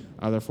or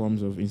other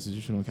forms of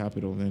institutional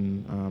capital,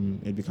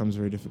 then it becomes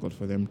very difficult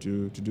for them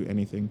to do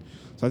anything.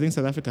 So I think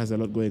South Africa has a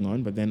lot going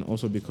on, but then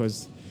also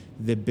because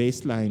the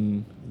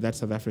baseline that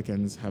South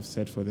Africans have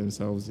set for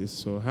themselves is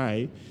so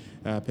high,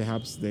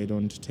 perhaps they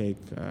don't take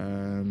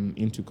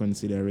into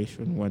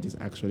consideration what is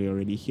actually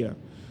already here.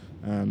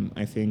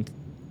 I think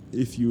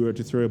if you were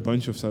to throw a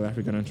bunch of South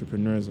African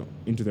entrepreneurs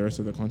into the rest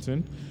of the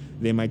continent,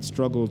 they might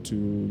struggle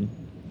to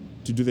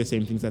do the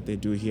same things that they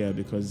do here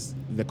because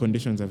the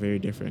conditions are very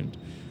different.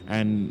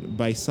 And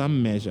by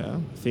some measure,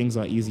 things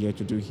are easier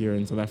to do here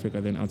in South Africa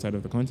than outside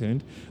of the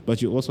continent,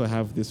 but you also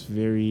have this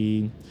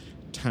very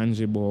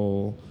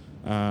tangible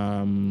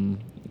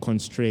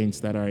constraints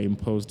that are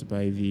imposed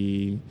by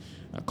the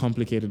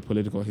complicated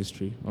political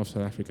history of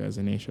South Africa as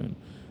a nation.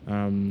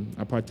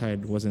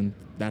 Apartheid wasn't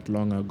that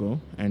long ago,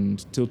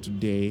 and till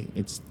today,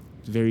 it's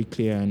very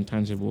clear and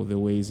tangible the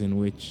ways in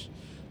which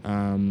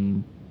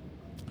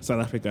South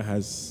Africa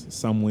has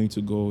some way to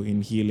go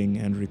in healing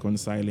and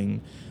reconciling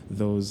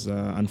those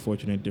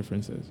unfortunate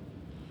differences.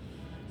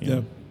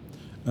 Yeah.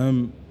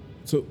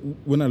 So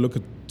when I look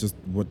at just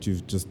what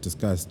you've just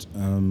discussed,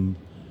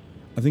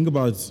 I think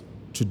about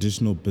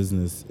traditional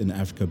business in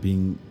Africa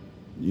being,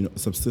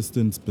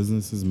 subsistence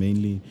businesses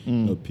mainly.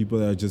 People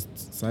that are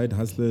just side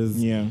hustlers.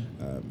 Yeah.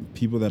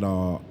 People that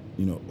are,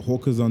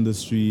 hawkers on the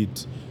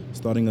street,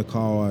 starting a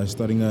car wash,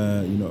 starting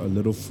a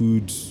little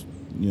food,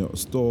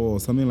 store or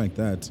something like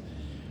that.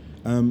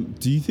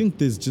 Do you think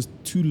there's just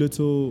too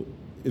little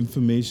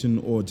information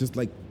or just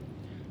like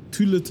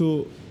too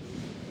little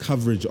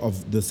coverage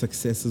of the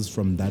successes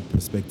from that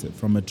perspective,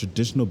 from a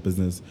traditional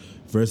business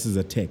versus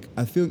a tech?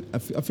 I feel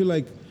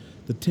like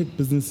the tech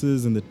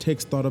businesses and the tech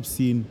startup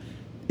scene,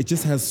 it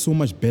just has so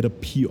much better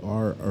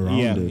PR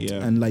around it.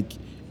 Yeah. And like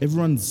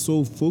everyone's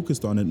so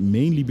focused on it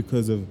mainly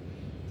because of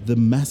the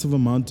massive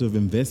amount of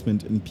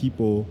investment in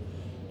people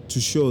to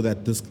show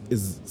that this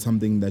is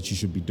something that you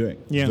should be doing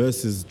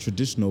versus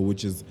traditional,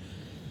 which is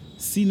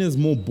seen as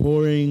more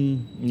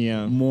boring,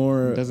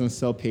 more... It doesn't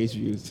sell page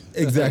views.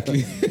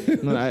 Exactly.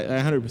 No,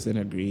 I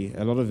 100% agree.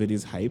 A lot of it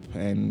is hype,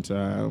 and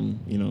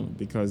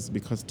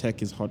because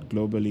tech is hot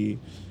globally,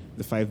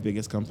 the 5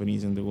 biggest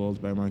companies in the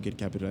world by market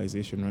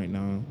capitalization right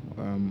now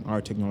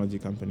are technology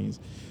companies.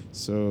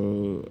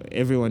 So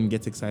everyone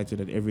gets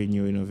excited at every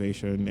new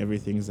innovation.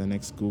 Everything's the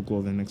next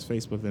Google, the next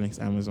Facebook, the next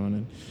Amazon,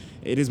 and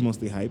it is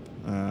mostly hype.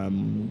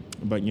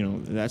 But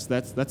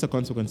that's a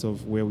consequence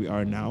of where we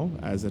are now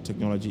as a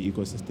technology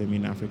ecosystem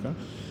in Africa.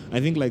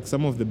 I think like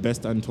some of the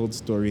best untold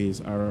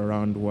stories are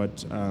around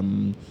what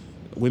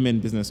women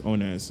business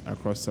owners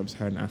across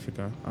sub-Saharan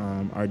Africa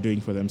are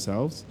doing for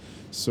themselves.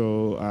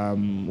 So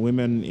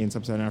women in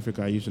sub-Saharan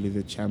Africa are usually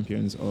the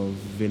champions of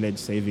village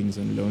savings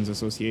and loans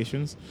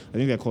associations. I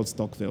think they're called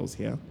Stockvilles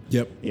here.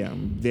 Yep. Yeah,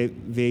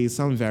 there's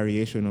some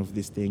variation of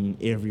this thing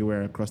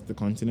everywhere across the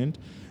continent,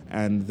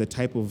 and the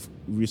type of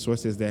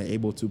resources they're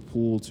able to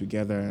pool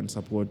together and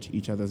support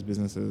each other's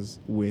businesses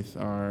with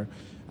are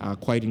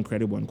quite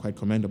incredible and quite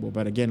commendable.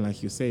 But again,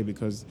 like you say,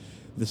 because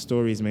the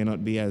stories may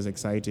not be as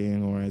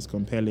exciting or as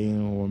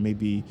compelling, or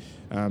maybe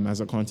as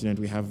a continent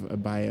we have a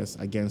bias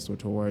against or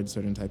towards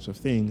certain types of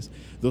things,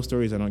 those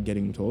stories are not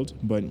getting told.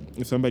 But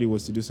if somebody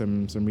was to do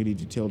some really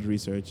detailed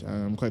research,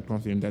 I'm quite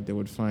confident that they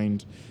would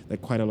find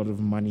that quite a lot of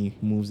money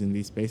moves in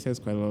these spaces.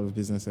 Quite a lot of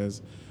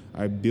businesses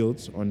are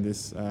built on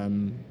this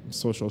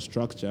social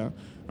structure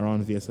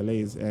around the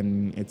SLAs,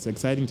 and it's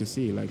exciting to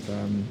see. Like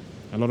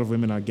a lot of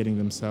women are getting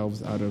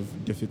themselves out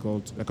of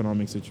difficult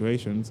economic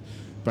situations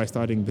by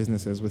starting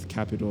businesses with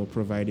capital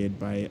provided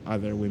by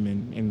other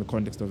women in the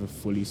context of a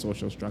fully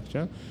social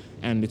structure.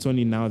 And it's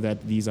only now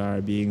that these are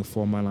being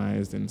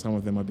formalized, and some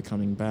of them are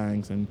becoming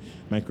banks and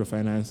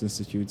microfinance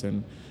institutes,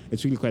 and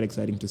it's really quite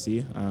exciting to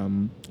see. I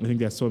think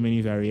there are so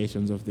many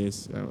variations of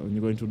this. When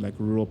you go into like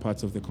rural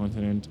parts of the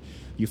continent,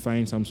 you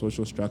find some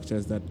social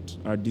structures that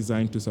are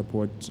designed to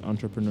support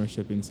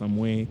entrepreneurship in some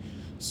way.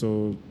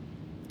 So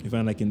you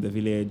find like in the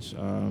village,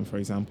 for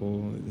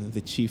example,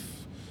 the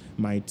chief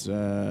might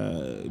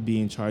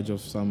be in charge of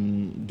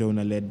some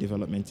donor-led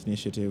development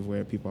initiative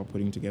where people are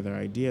putting together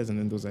ideas, and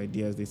then those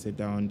ideas they sit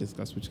down,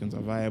 discuss which ones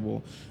are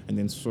viable, and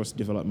then source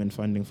development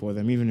funding for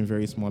them, even in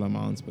very small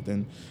amounts, but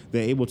then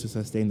they're able to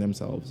sustain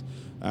themselves.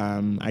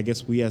 I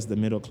guess we as the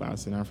middle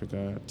class in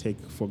Africa take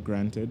for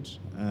granted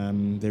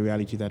the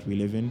reality that we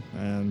live in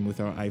with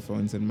our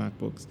iPhones and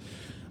MacBooks.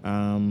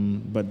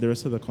 But the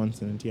rest of the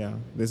continent,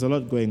 there's a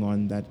lot going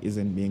on that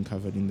isn't being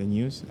covered in the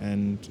news,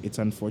 and it's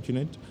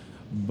unfortunate,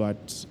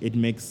 but it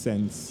makes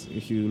sense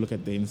if you look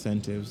at the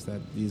incentives that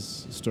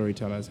these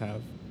storytellers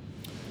have.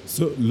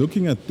 So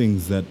looking at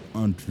things that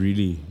aren't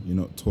really,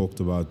 talked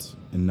about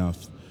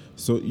enough.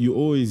 So you're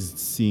always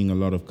seeing a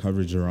lot of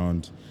coverage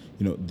around,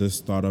 this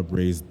startup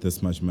raised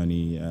this much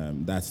money,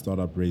 that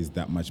startup raised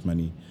that much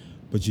money,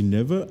 but you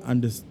never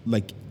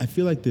I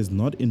feel like there's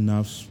not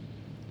enough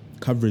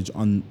coverage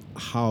on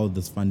how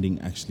this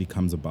funding actually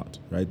comes about,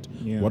 right?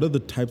 Yeah. What are the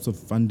types of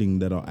funding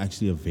that are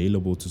actually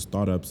available to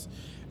startups,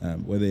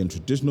 whether in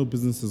traditional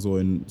businesses or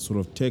in sort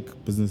of tech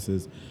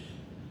businesses?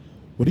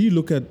 How do you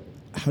look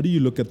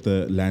at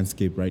the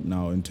landscape right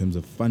now in terms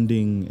of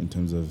funding, in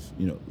terms of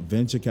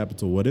venture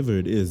capital, whatever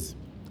it is,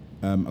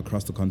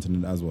 across the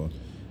continent as well?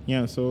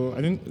 Yeah, so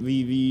I think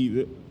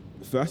the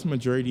vast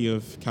majority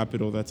of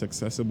capital that's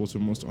accessible to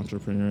most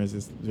entrepreneurs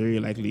is very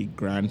likely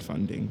grant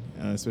funding,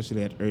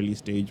 especially at early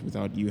stage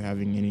without you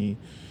having any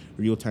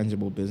real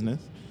tangible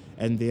business.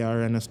 And there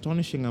are an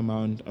astonishing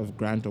amount of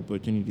grant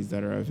opportunities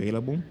that are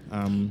available.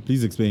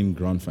 Please explain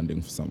grant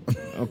funding for someone.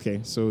 Okay,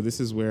 so this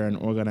is where an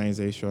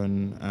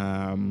organization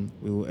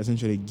will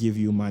essentially give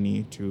you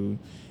money to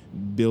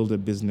build a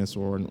business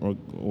or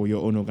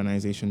your own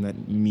organization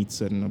that meets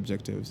certain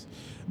objectives.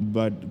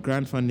 But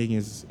grant funding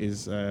is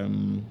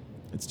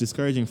it's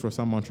discouraging for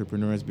some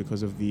entrepreneurs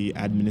because of the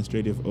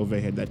administrative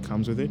overhead that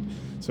comes with it.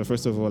 So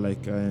first of all,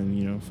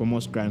 for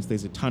most grants,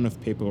 there's a ton of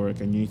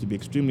paperwork, and you need to be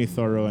extremely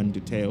thorough and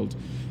detailed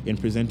in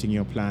presenting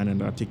your plan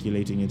and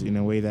articulating it in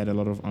a way that a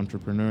lot of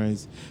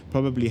entrepreneurs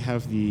probably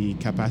have the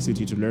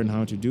capacity to learn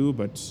how to do,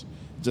 but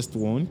just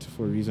won't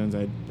for reasons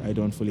I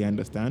don't fully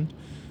understand.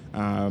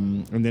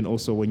 And then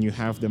also when you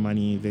have the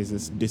money, there's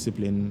this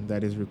discipline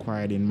that is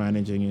required in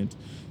managing it.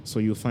 So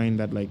you find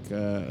that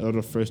a lot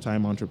of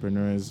first-time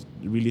entrepreneurs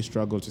really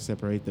struggle to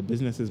separate the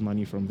business's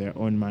money from their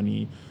own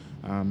money,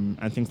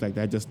 and things like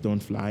that just don't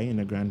fly in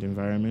a grant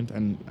environment.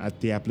 And at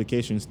the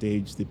application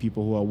stage, the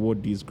people who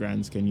award these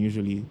grants can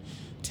usually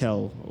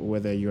tell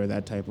whether you're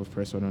that type of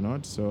person or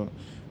not. So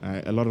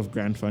a lot of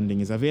grant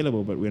funding is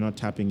available, but we're not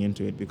tapping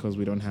into it because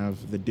we don't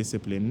have the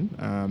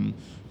discipline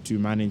to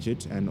manage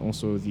it, and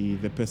also the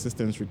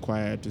persistence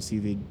required to see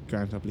the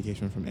grant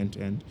application from end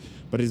to end.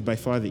 But it's by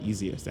far the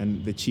easiest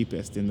and the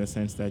cheapest in the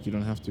sense that you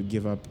don't have to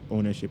give up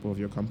ownership of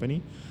your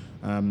company.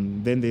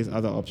 Then there's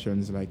other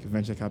options like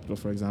venture capital,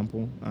 for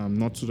example,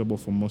 not suitable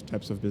for most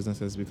types of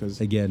businesses because...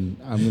 Again,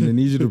 I'm going to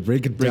need you to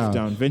break it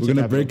down. Venture We're going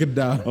to capital. break it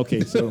down.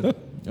 Okay, so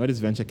what is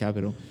venture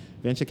capital?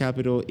 Venture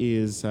capital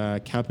is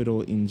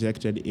capital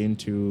injected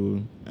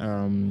into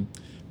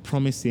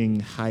promising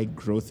high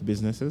growth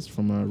businesses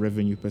from a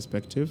revenue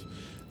perspective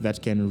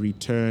that can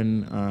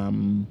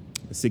return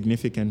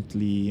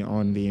significantly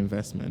on the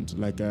investment,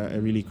 like a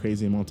really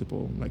crazy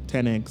multiple, like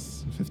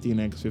 10x,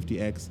 15x,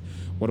 50x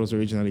what was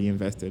originally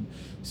invested.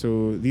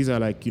 So these are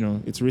like,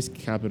 it's risk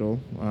capital,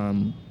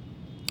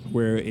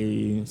 where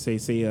a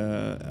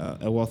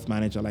wealth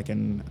manager, like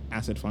an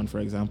asset fund, for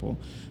example,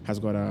 has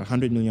got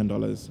 $100 million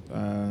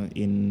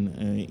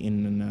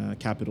in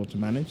capital to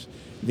manage.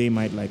 They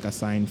might like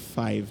assign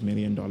 $5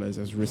 million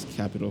as risk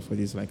capital for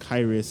these like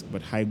high risk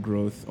but high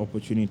growth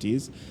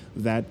opportunities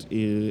that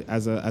is,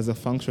 as a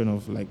function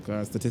of like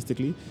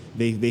statistically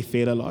they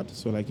fail a lot.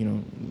 So like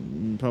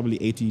probably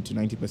 80 to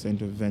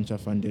 90% of venture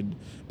funded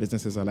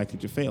businesses are likely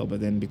to fail, but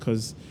then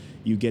because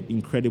you get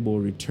incredible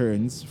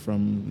returns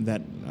from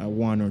that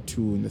one or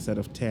two in the set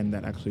of 10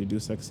 that actually do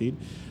succeed,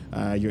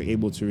 you're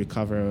able to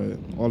recover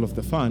all of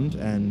the fund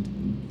and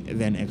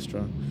then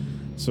extra.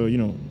 So,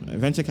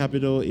 venture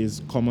capital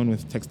is common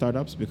with tech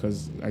startups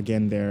because,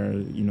 again,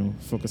 they're,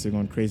 focusing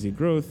on crazy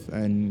growth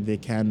and they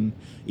can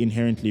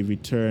inherently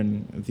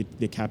return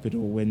the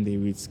capital when they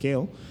reach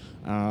scale.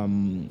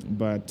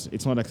 But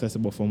it's not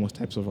accessible for most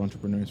types of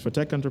entrepreneurs. For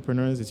tech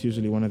entrepreneurs, it's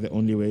usually one of the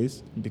only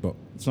ways.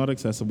 It's not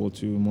accessible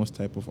to most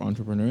type of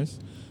entrepreneurs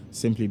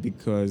simply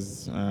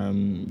because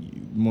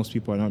most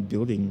people are not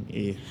building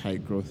a high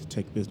growth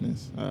tech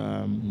business.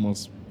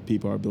 Most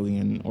people are building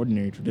an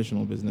ordinary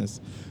traditional business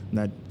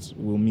that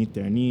will meet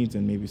their needs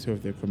and maybe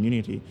serve their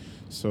community.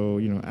 So,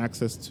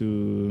 access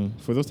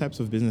for those types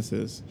of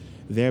businesses,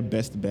 their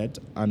best bet,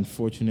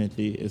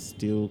 unfortunately, is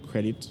still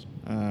credit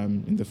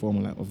in the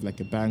form of like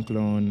a bank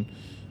loan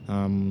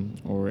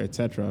or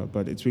etc.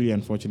 But it's really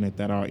unfortunate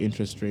that our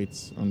interest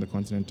rates on the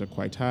continent are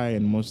quite high,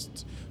 and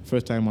most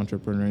first-time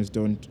entrepreneurs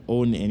don't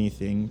own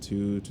anything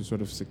to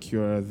sort of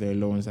secure their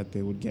loans that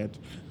they would get.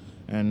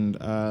 And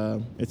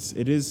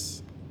it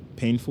is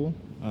painful,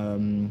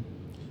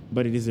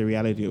 but it is a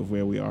reality of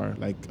where we are.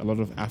 Like a lot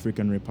of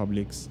African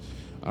republics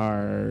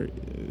are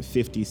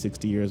 50,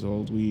 60 years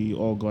old. We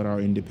all got our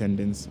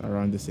independence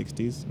around the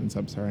 60s in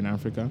sub-Saharan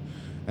Africa.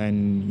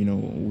 And,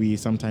 we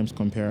sometimes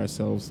compare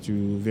ourselves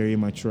to very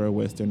mature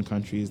Western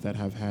countries that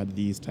have had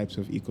these types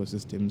of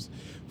ecosystems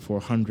for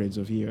hundreds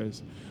of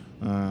years.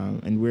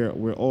 And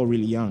we're all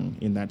really young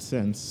in that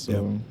sense.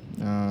 So,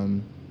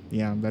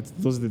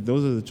 those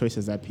are the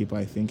choices that people,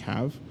 I think,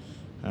 have.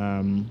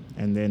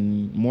 And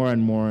then more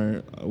and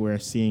more, we're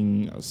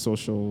seeing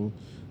social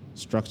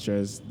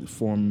structures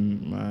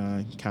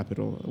form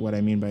capital. What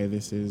I mean by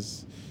this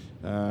is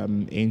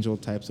angel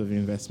types of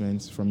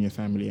investments from your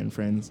family and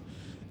friends.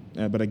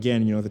 But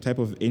again, the type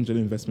of angel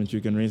investment you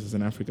can raise as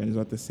an African is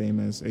not the same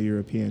as a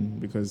European,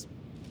 because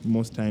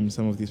most times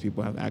some of these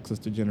people have access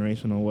to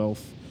generational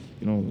wealth.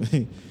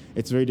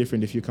 It's very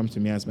different if you come to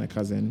me as my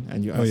cousin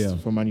and you ask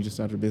for money to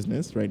start a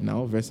business right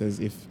now versus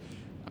if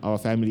our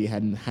family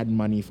hadn't had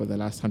money for the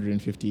last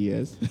 150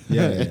 years.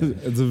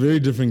 It's a very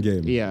different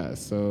game. Yeah,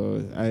 so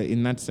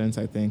in that sense,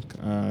 I think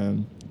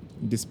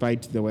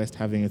despite the West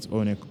having its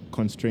own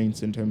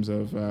constraints in terms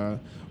of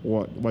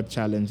what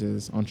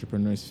challenges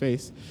entrepreneurs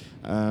face,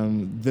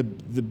 the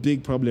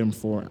big problem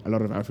for a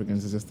lot of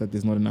Africans is just that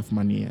there's not enough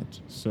money yet.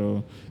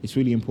 So it's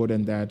really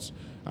important that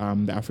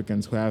the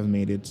Africans who have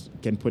made it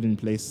can put in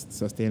place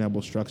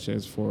sustainable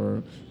structures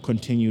for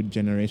continued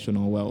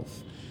generational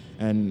wealth.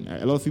 And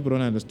a lot of people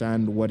don't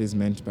understand what is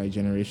meant by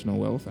generational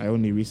wealth. I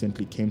only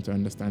recently came to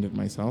understand it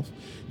myself.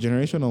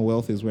 Generational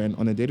wealth is when,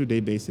 on a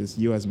day-to-day basis,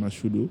 you as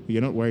Mashudu,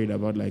 you're not worried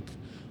about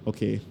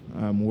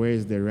where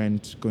is the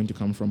rent going to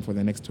come from for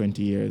the next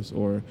 20 years?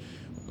 Or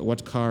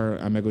what car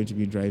am I going to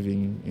be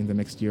driving in the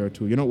next year or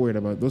two? You're not worried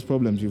about those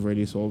problems you've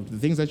already solved. The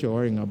things that you're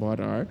worrying about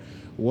are,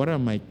 what are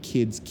my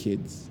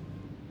kids'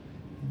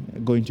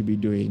 going to be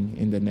doing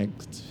in the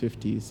next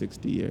 50,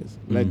 60 years?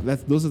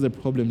 Those are the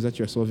problems that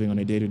you're solving on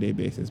a day-to-day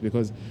basis,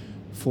 because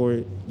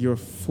for your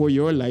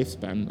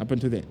lifespan, up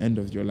until the end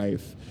of your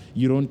life,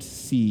 you don't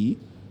see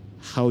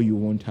how you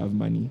won't have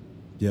money.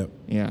 Yeah.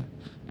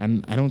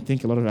 And I don't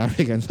think a lot of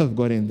Africans have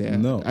gotten there.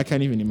 No. I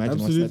can't even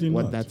imagine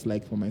what that's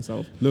like for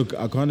myself. Look,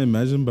 I can't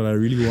imagine, but I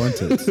really want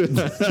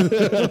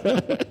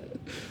it.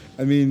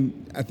 I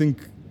mean, I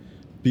think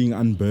being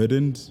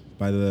unburdened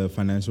by the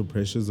financial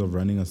pressures of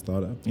running a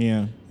startup.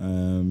 Yeah.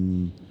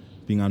 Being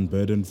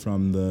unburdened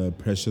from the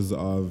pressures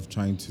of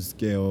trying to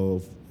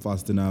scale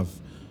fast enough,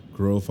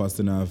 grow fast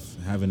enough,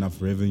 have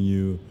enough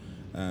revenue,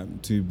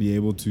 to be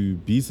able to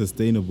be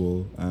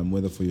sustainable,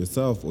 whether for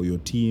yourself or your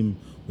team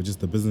or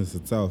just the business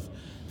itself.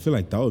 I feel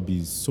like that would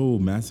be so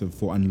massive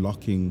for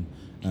unlocking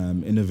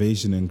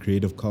innovation and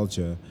creative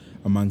culture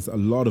amongst a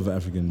lot of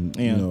African,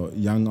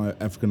 young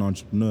African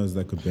entrepreneurs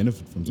that could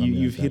benefit from something.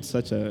 You've hit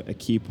such a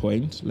key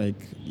point. Like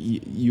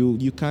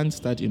you can't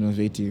start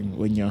innovating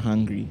when you're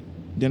hungry.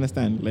 Do you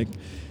understand? Like,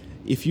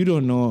 if you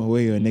don't know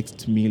where your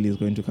next meal is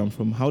going to come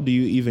from, how do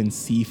you even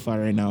see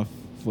far enough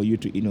for you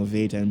to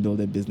innovate and build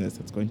a business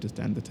that's going to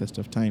stand the test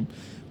of time?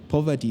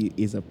 poverty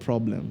is a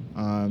problem.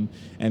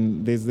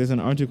 And there's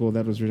an article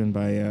that was written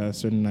by a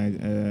certain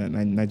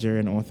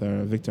Nigerian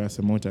author, Victor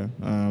Asamota,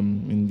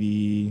 in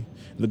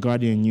the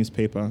Guardian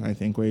newspaper, I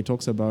think, where he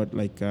talks about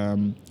like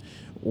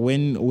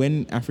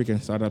when African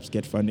startups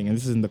get funding, and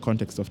this is in the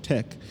context of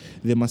tech,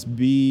 there must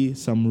be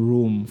some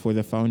room for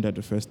the founder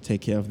to first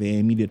take care of their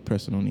immediate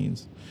personal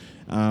needs.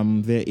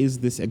 There is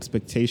this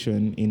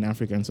expectation in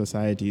African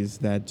societies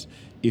that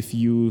if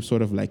you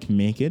sort of like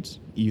make it,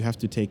 you have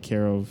to take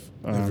care of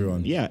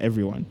everyone. Yeah,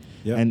 everyone.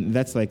 Yep. And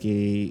that's like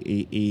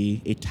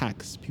a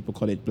tax. People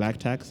call it black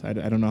tax. I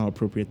don't know how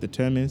appropriate the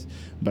term is,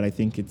 but I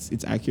think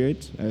it's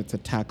accurate. It's a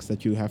tax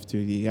that you have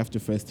to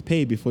first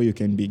pay before you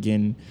can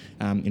begin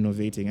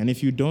innovating. And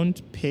if you don't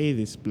pay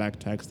this black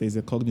tax, there's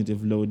a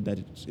cognitive load that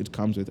it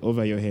comes with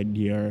over your head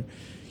here.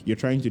 You're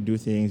trying to do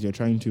things, you're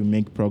trying to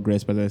make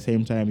progress, but at the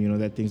same time, you know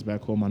that things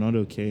back home are not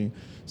okay.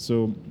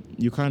 So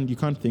you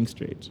can't think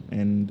straight,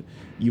 and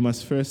you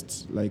must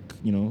first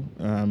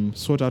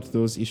sort out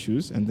those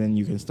issues, and then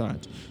you can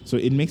start. So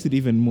it makes it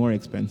even more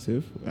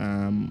expensive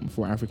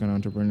for African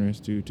entrepreneurs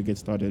to get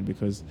started,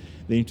 because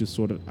they need to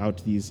sort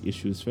out these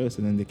issues first,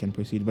 and then they can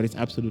proceed. But it's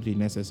absolutely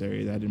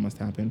necessary that it must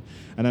happen.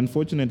 And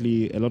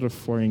unfortunately, a lot of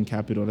foreign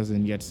capital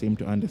doesn't yet seem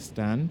to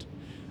understand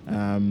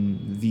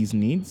these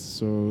needs,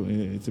 so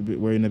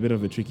we're in a bit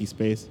of a tricky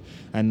space,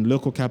 and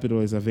local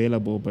capital is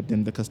available, but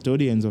then the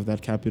custodians of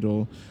that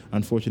capital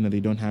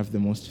unfortunately don't have the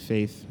most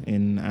faith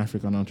in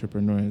African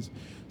entrepreneurs.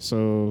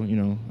 So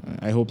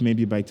I hope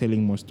maybe by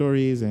telling more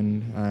stories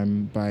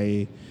and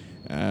by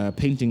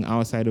painting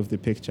our side of the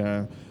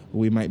picture,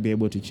 we might be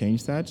able to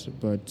change that,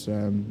 but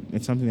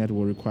it's something that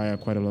will require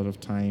quite a lot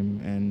of time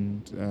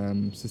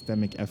and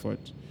systemic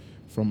effort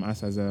from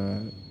us as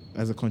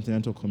a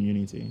continental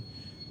community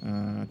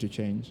to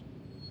change.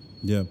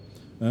 Yeah.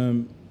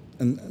 And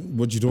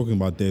what you're talking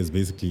about there is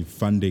basically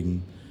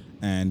funding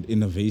and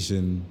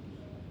innovation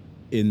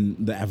in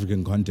the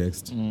African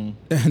context.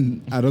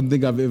 And I don't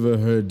think I've ever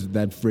heard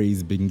that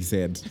phrase being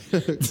said,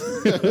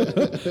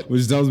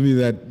 which tells me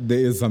that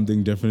there is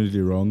something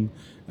definitely wrong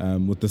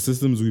with the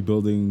systems we're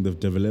building, the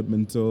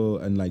developmental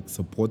and like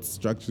support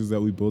structures that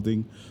we're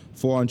building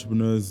for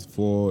entrepreneurs,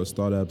 for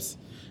startups.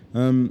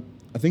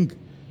 I think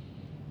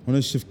I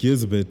want to shift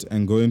gears a bit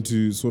and go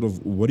into sort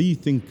of what do you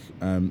think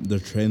the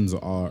trends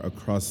are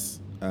across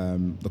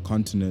the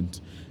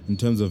continent in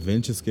terms of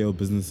venture scale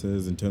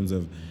businesses, in terms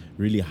of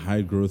really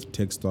high growth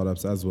tech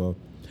startups as well.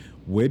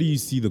 Where do you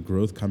see the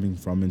growth coming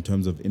from in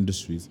terms of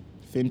industries?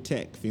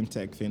 Fintech.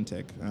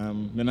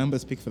 The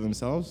numbers speak for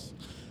themselves.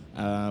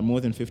 More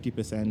than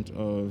 50%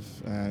 of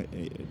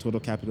total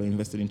capital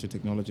invested into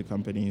technology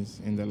companies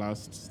in the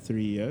last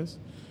 3 years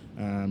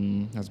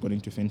has gone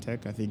into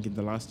fintech. I think in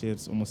the last year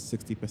it's almost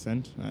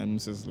 60%, and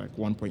this is like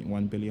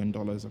 $1.1 billion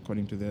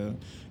according to the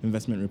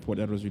investment report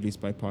that was released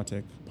by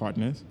Partech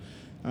Partners.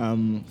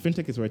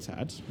 Fintech is where it's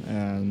at.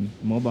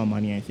 Mobile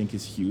money, I think,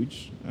 is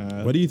huge.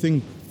 What do you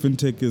think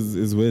fintech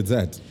is where it's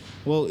at?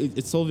 Well,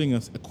 it's solving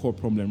a core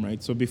problem,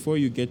 right? So before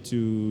you get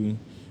to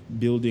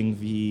building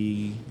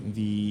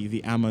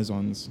the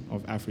Amazons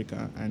of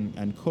Africa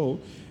and co,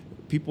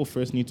 people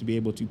first need to be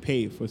able to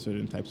pay for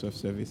certain types of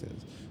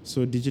services.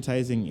 So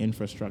digitizing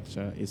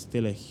infrastructure is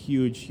still a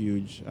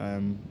huge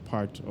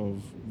part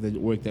of the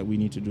work that we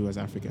need to do as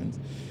Africans.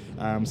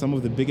 Some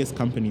of the biggest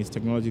companies,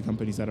 technology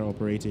companies that are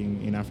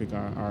operating in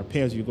Africa are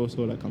pay-as-you-go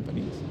solar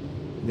companies.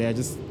 They are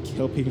just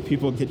helping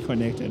people get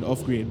connected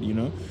off-grid,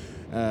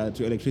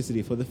 to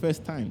electricity for the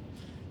first time.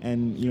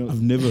 And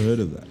I've never heard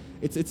of that.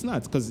 It's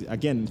nuts because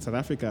again, South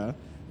Africa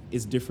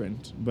is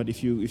different. But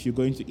if you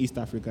go into East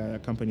Africa,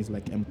 companies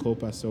like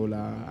Mkopa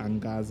Solar,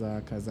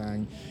 Angaza,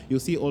 Kazang, you'll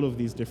see all of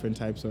these different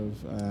types of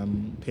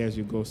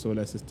pay-as-you-go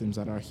solar systems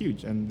that are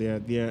huge, and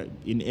they're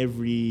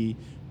in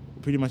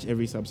pretty much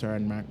every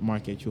sub-Saharan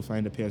market. You'll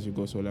find a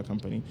pay-as-you-go solar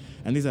company,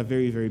 and these are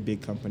very, very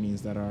big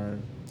companies that are,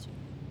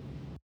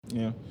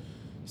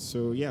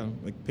 So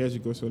like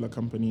pay-as-you-go solar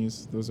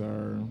companies, those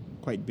are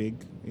quite big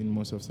in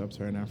most of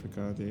sub-Saharan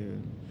Africa. They're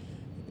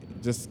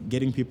just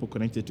getting people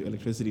connected to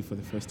electricity for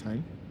the first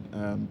time.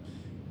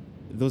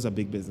 Those are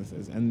big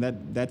businesses, and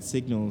that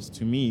signals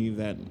to me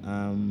that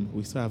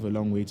we still have a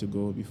long way to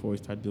go before we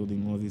start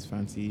building all these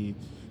fancy,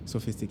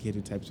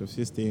 sophisticated types of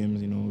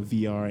systems.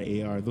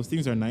 VR, AR. Those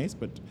things are nice,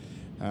 but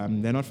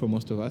they're not for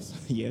most of us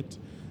yet,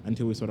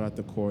 until we sort out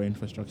the core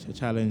infrastructure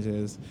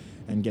challenges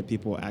and get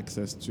people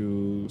access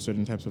to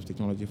certain types of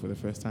technology for the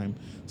first time.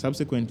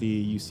 Subsequently,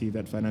 you see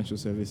that financial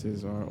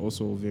services are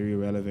also very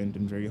relevant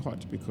and very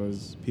hot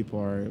because people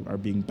are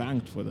being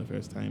banked for the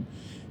first time.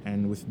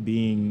 And with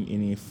being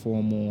in a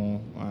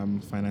formal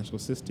financial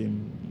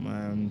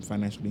system,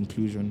 financial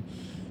inclusion,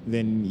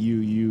 then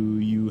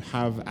you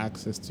have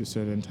access to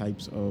certain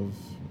types of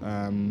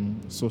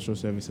social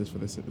services for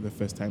the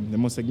first time. The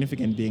most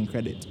significant being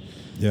credit.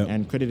 Yeah.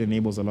 And credit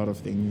enables a lot of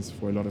things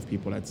for a lot of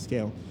people at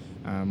scale.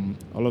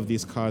 All of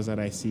these cars that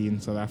I see in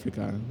South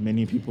Africa,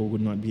 many people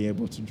would not be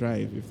able to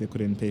drive if they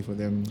couldn't pay for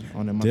them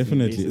on a monthly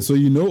Definitely. basis. So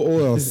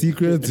all our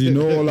secrets,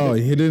 all our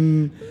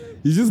hidden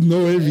You just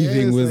know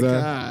everything,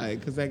 Wiza.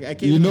 Because I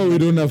can't. You know we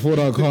don't afford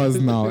our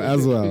cars now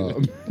as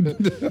well.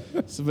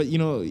 So, but you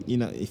know,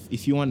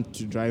 if you want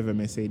to drive a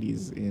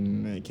Mercedes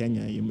in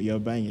Kenya, you're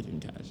buying it in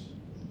cash.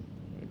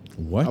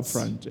 What?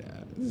 Upfront, yeah.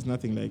 There's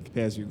nothing like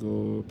pay as you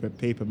go,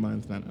 pay per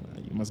month. No.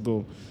 You must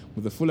go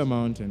with the full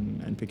amount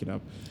and pick it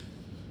up.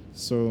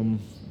 So,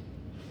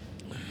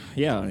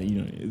 yeah,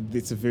 you know,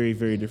 it's a very,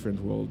 very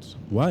different world.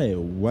 Why?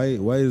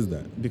 Why is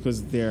that?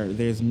 Because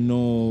there's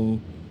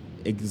no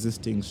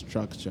existing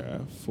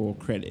structure for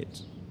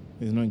credit.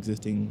 There's no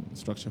existing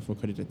structure for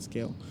credit at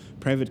scale.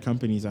 Private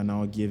companies are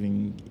now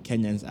giving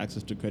Kenyans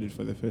access to credit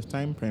for the first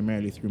time,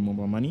 primarily through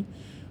mobile money.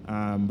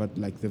 But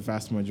like the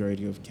vast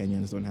majority of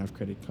Kenyans don't have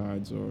credit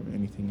cards or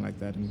anything like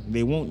that. And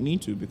they won't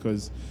need to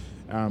because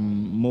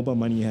mobile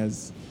money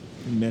has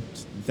met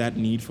that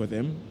need for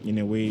them in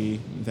a way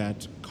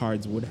that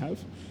cards would have.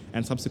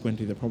 And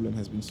subsequently, the problem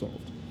has been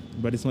solved.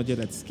 But it's not yet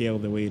at scale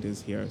the way it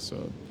is here.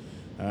 So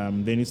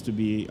there needs to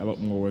be a lot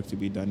more work to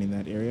be done in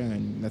that area.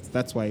 And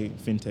that's why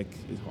fintech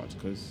is hot,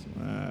 because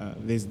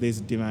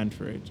there's demand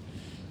for it.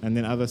 And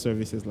then other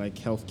services like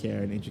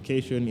healthcare and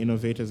education,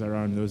 innovators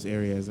around those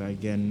areas are,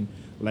 again,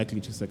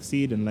 likely to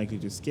succeed and likely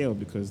to scale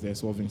because they're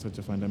solving such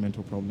a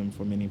fundamental problem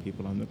for many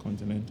people on the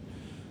continent.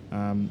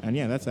 And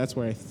yeah, that's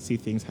where I see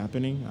things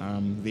happening.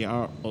 There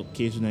are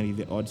occasionally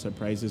the odd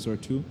surprises or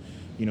two,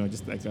 you know,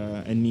 just like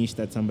a niche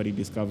that somebody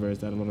discovers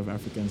that a lot of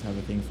Africans have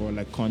a thing for,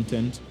 like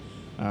content.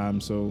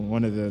 So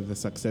one of the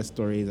success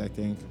stories I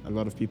think a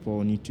lot of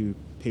people need to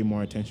pay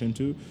more attention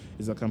to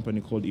is a company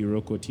called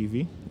Iroko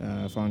TV,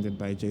 founded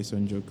by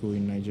Jason Joku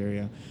in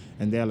Nigeria.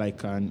 And they're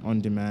like an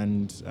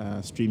on-demand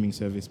streaming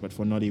service, but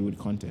for Nollywood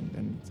content.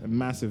 And it's a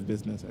massive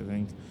business, I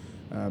think,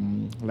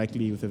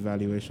 likely with a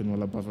valuation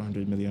well above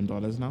 $100 million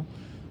now.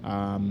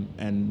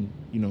 And,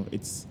 you know,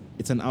 it's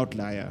an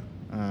outlier.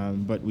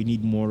 But we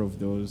need more of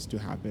those to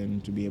happen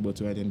to be able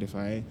to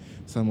identify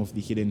some of the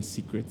hidden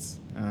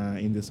secrets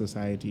in the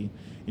society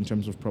in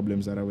terms of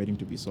problems that are waiting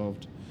to be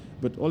solved.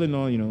 But all in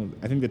all, you know,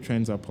 I think the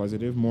trends are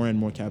positive. More and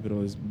more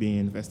capital is being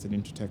invested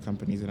into tech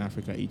companies in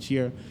Africa each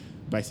year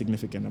by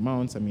significant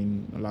amounts. I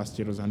mean, last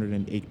year was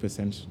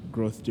 108%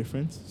 growth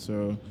difference.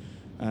 So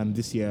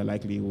this year,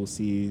 likely we'll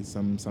see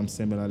some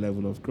similar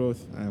level of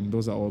growth.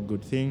 Those are all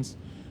good things.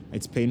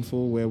 It's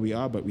painful where we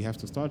are, but we have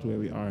to start where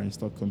we are and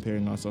stop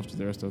comparing ourselves to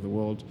the rest of the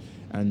world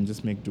and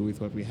just make do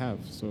with what we have.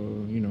 So,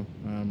 you know,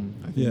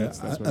 I think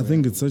that's I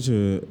think it's such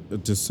a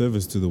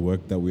disservice to the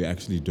work that we're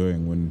actually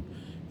doing when,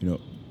 you know,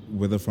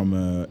 whether from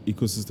an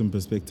ecosystem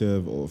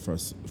perspective or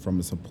from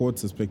a support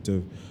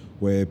perspective,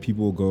 where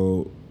people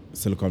go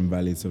Silicon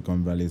Valley,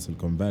 Silicon Valley,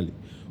 Silicon Valley,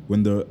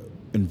 when the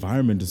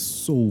environment is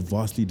so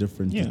vastly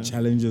different, the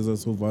challenges are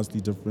so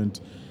vastly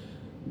different,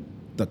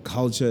 the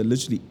culture,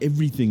 literally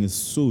everything is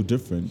so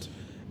different,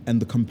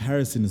 and the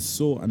comparison is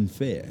so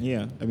unfair.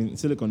 Yeah, I mean,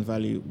 Silicon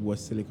Valley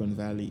was Silicon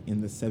Valley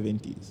in the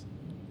 70s.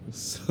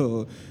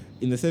 So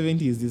in the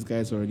 70s, these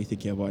guys were already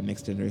thinking about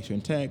next generation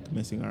tech,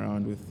 messing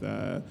around with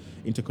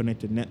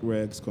interconnected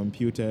networks,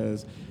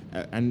 computers,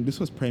 and this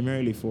was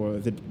primarily for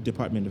the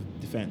Department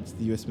of Defense,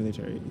 the US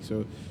military.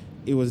 So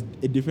it was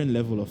a different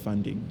level of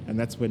funding, and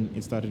that's when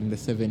it started in the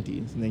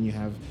 70s. And then you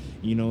have,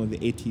 you know, the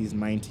 80s,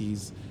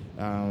 90s,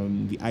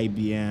 the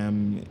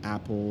IBM,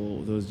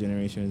 Apple, those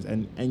generations.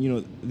 And you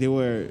know, they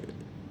were,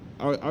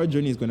 our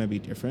journey is going to be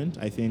different.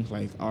 I think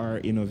like our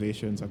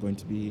innovations are going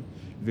to be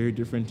very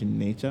different in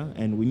nature,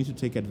 and we need to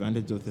take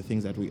advantage of the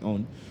things that we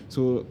own.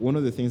 So one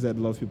of the things that a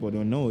lot of people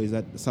don't know is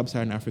that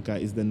Sub-Saharan Africa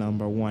is the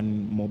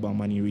 #1 mobile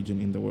money region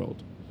in the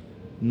world.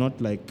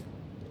 Not like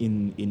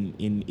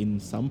in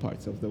some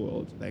parts of the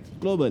world, like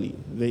globally.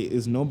 There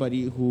is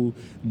nobody who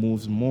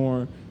moves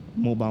more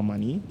mobile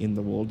money in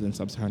the world than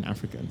Sub-Saharan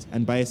Africans,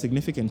 and by a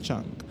significant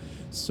chunk.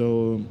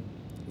 So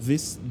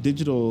this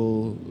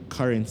digital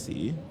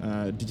currency,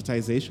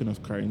 digitization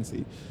of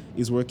currency,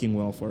 is working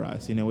well for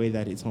us in a way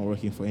that it's not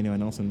working for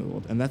anyone else in the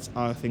world. And that's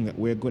our thing that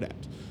we're good at.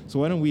 So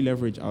why don't we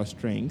leverage our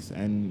strengths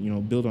and, you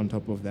know, build on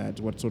top of that?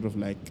 What sort of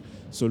like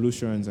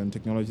solutions and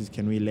technologies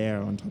can we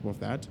layer on top of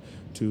that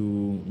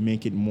to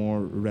make it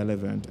more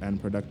relevant and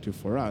productive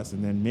for us?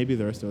 And then maybe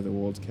the rest of the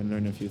world can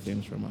learn a few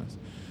things from us.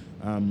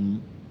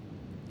 And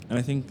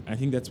I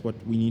think that's what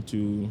we need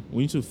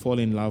to fall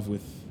in love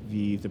with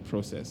the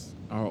process,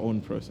 our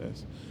own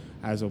process,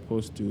 as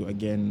opposed to,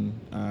 again,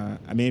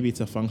 maybe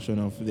it's a function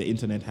of the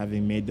internet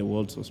having made the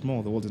world so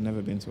small. The world has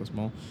never been so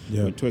small.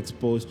 Yeah. We're too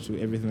exposed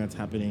to everything that's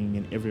happening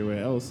and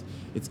everywhere else.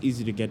 It's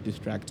easy to get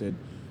distracted.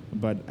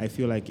 But I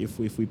feel like if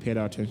we paid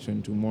our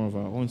attention to more of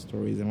our own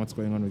stories and what's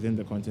going on within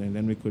the continent,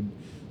 then we could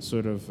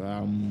sort of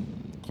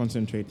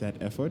concentrate that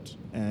effort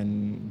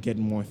and get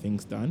more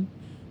things done.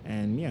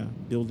 And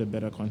build a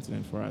better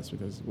continent for us,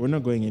 because we're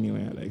not going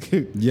anywhere. Like,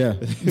 we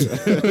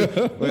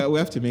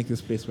have to make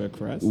this place work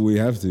for us. We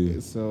have to.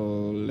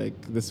 So,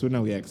 like, the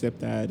sooner we accept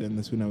that, and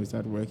the sooner we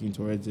start working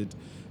towards it,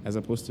 as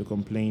opposed to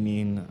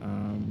complaining,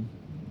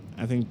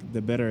 I think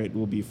the better it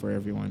will be for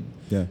everyone.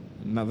 Yeah.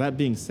 Now, that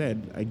being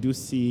said, I do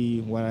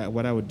see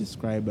what I would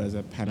describe as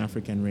a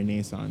Pan-African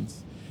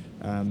renaissance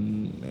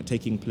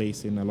taking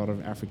place in a lot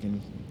of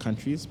African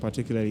countries,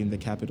 particularly in the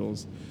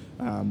capitals.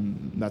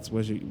 That's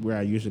where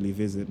I usually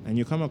visit. And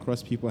you come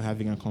across people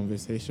having a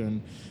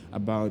conversation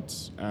about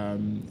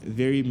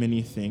very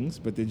many things,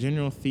 but the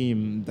general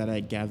theme that I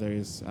gather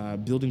is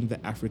building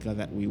the Africa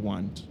that we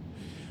want.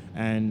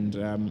 And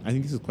I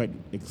think this is quite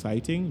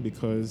exciting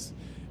because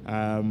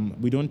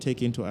we don't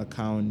take into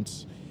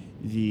account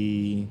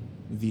the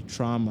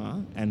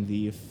trauma and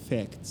the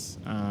effects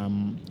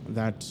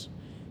that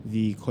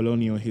the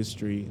colonial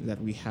history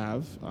that we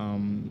have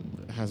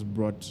has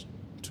brought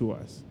to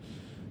us.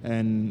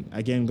 And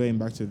again, going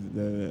back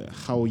to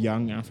how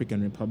young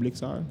African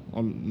republics are,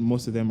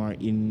 most of them are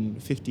in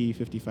 50,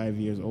 55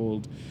 years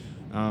old.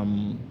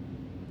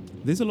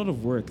 There's a lot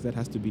of work that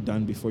has to be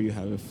done before you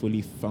have a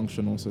fully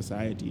functional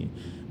society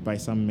by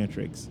some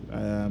metrics.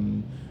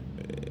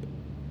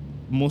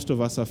 Most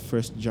of us are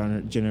first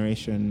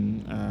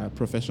generation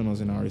professionals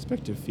in our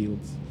respective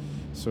fields.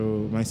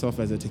 So myself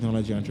as a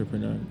technology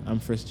entrepreneur, I'm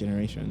first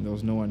generation. There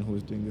was no one who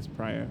was doing this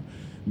prior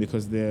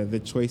because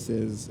the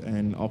choices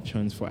and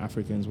options for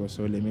Africans were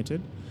so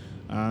limited.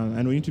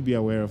 And we need to be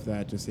aware of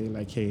that to say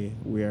like, hey,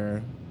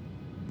 we're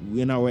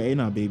in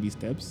our baby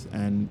steps,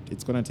 and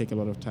it's going to take a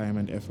lot of time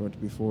and effort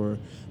before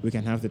we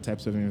can have the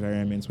types of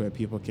environments where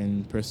people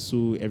can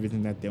pursue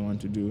everything that they want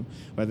to do.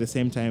 But at the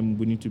same time,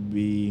 we need to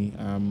be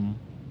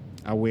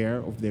aware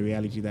of the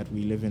reality that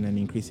we live in an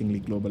increasingly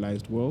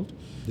globalized world.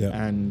 Yeah.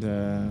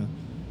 And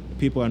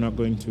people are not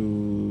going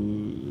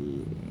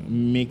to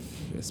make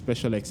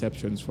special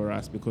exceptions for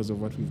us because of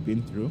what we've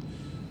been through.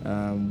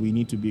 We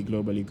need to be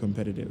globally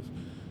competitive.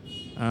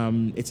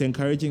 It's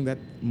encouraging that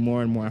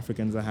more and more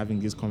Africans are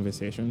having these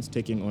conversations,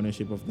 taking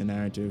ownership of the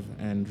narrative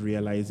and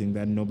realizing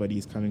that nobody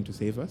is coming to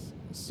save us.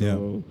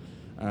 So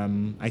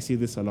I see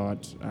this a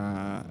lot.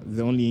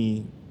 The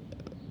only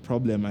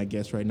problem, I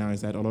guess, right now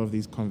is that a lot of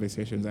these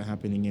conversations are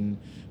happening in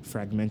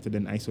fragmented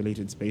and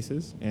isolated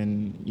spaces.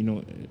 And, you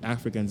know,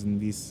 Africans in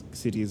these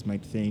cities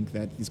might think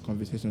that these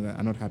conversations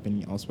are not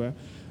happening elsewhere.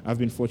 I've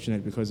been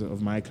fortunate because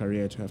of my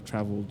career to have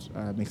traveled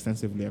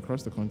extensively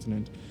across the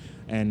continent.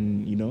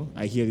 And, you know,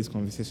 I hear these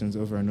conversations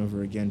over and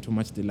over again, to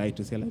much delight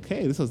to say, like,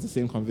 hey, this was the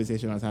same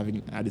conversation I was having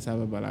in Addis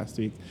Ababa last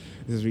week.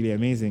 This is really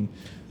amazing.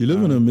 You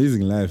live an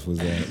amazing life, was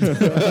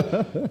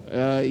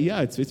that?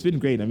 Yeah, it's been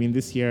great. I mean,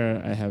 this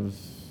year I have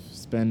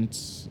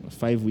spent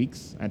 5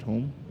 weeks at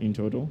home in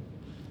total.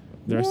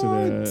 The rest of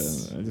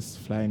the just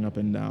flying up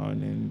and down,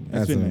 and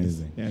That's been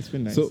amazing. Nice. Yeah, it's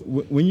been nice. So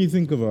when you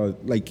think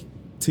about like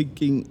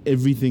taking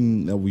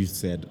everything that we've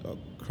said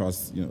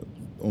across, you know,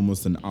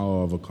 almost an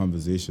hour of a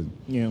conversation.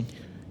 Yeah.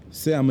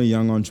 Say I'm a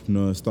young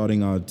entrepreneur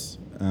starting out.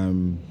 I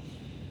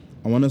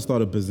want to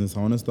start a business. I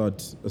want to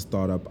start a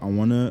startup. I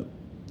want to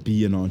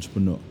be an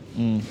entrepreneur.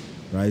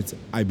 Right?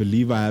 I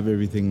believe I have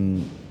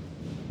everything,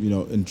 you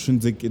know,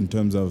 intrinsic in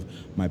terms of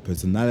my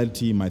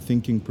personality, my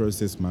thinking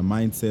process, my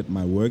mindset,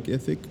 my work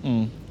ethic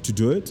to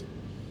do it.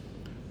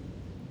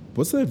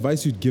 What's the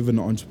advice you'd give an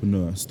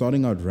entrepreneur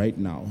starting out right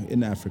now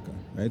in Africa,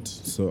 right?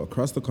 So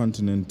across the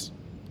continent,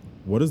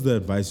 what is the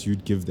advice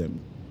you'd give them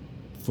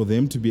for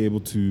them to be able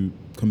to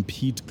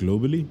compete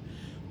globally,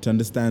 to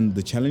understand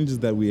the challenges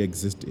that we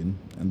exist in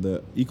and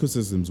the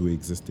ecosystems we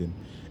exist in,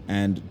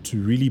 and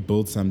to really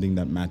build something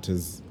that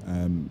matters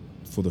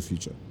for the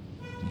future?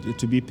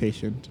 To be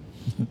patient.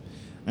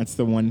 That's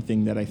the one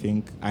thing that I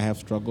think I have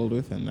struggled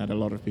with and that a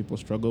lot of people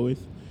struggle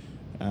with.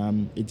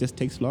 It just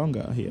takes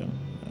longer here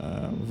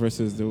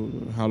versus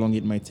how long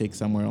it might take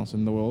somewhere else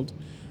in the world.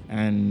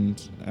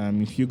 And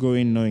if you go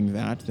in knowing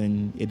that,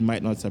 then it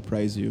might not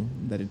surprise you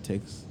that it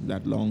takes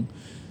that long.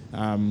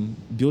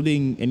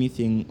 Building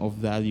anything of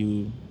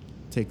value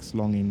takes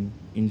long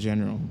in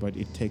general, but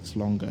it takes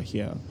longer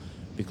here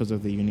because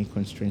of the unique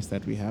constraints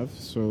that we have.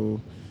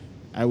 So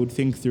I would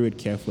think through it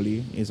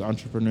carefully. Is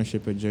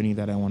entrepreneurship a journey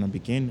that I want to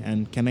begin?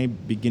 And can I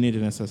begin it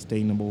in a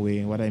sustainable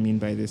way? What I mean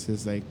by this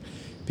is, like,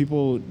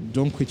 people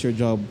don't quit your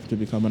job to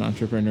become an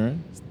entrepreneur.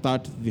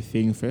 Start the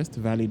thing first,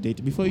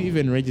 validate. Before you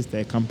even register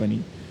a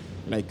company,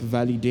 like,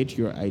 validate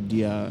your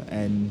idea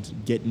and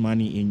get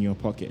money in your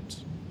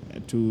pocket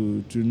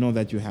to know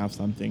that you have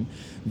something.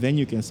 Then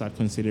you can start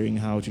considering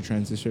how to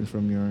transition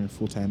from your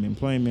full-time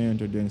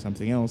employment or doing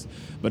something else.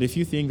 But if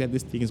you think that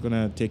this thing is going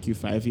to take you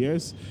 5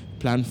 years,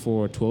 plan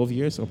for 12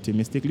 years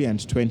optimistically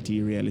and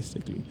 20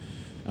 realistically.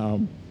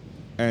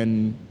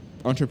 And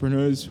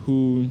entrepreneurs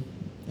who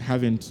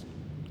haven't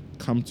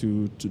come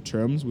to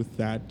terms with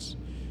that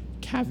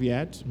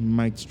caveat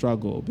might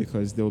struggle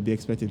because they'll be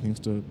expecting things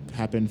to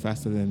happen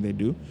faster than they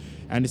do,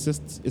 and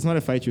it's not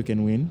a fight you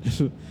can win.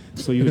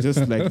 So you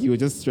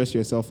just stress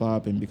yourself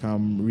up and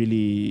become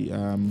really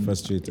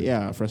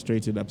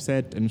frustrated,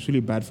 upset, and it's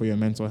really bad for your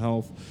mental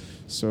health.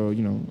 So,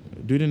 you know,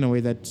 do it in a way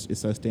that is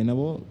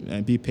sustainable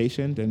and be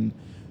patient, and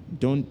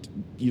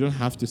you don't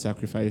have to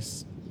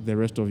sacrifice the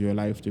rest of your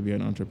life to be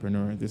an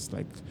entrepreneur. This,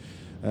 like,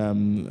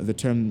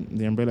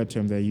 the umbrella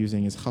term they're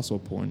using is hustle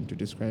porn to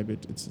describe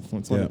it. It's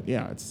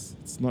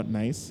not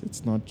nice.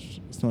 It's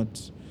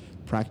not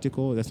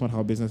practical. That's not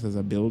how businesses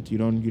are built. You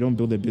don't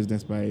build a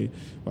business by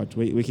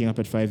waking up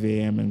at 5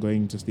 a.m. and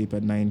going to sleep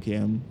at 9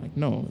 p.m. Like,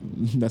 no,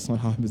 that's not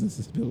how a business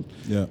is built.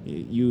 Yeah.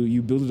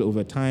 You build it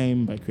over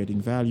time by creating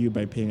value,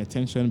 by paying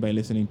attention, by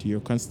listening to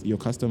your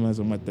customers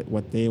and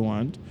what they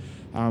want.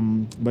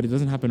 But it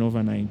doesn't happen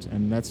overnight,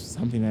 and that's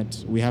something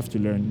that we have to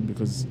learn,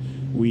 because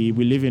we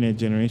live in a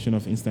generation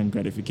of instant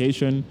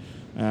gratification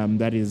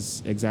that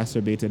is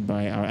exacerbated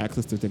by our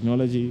access to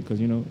technology. Because,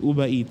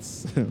 Uber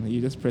Eats,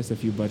 you just press a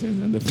few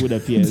buttons and the food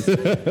appears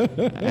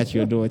at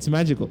your door. It's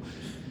magical.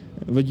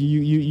 But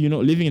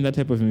living in that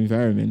type of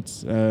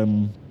environment,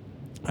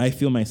 I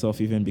feel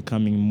myself even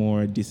becoming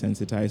more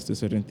desensitized to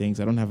certain things.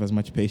 I don't have as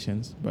much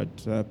patience, but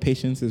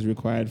patience is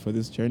required for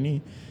this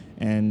journey,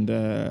 and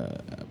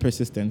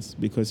persistence,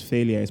 because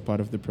failure is part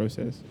of the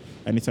process.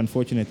 And it's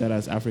unfortunate that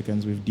as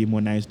Africans we've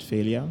demonized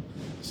failure.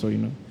 So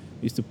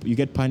you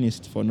get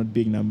punished for not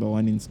being number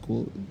one in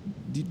school.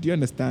 Do you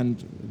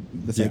understand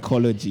the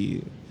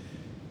psychology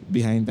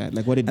behind that?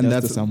 Like what it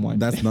does to someone.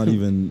 That's not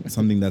even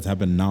something that's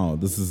happened now.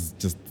 This is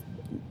just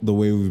the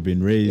way we've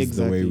been raised,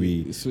 exactly. The way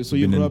we've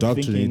you been grew up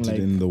thinking, indoctrinated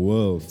in the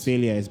world.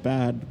 Failure is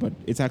bad, but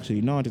it's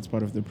actually not. It's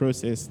part of the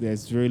process.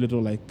 There's very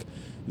little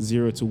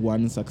 0 to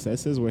 1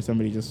 successes where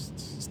somebody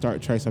just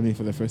try something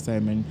for the first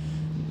time and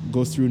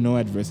goes through no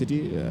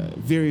adversity.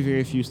 Very,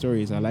 very few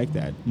stories are like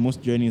that.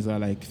 Most journeys are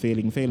like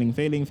failing,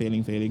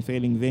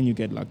 then you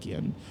get lucky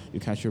and you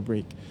catch your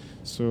break.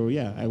 So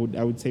yeah, I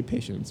would say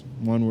patience.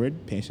 One word,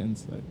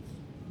 patience.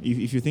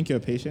 If you think you're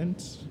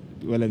patient,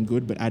 well and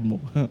good, but add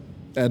more.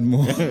 Add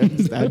more.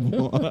 Just add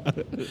more.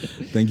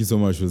 Thank you so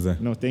much, Wiza.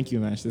 No, thank you,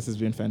 Mash. This has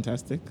been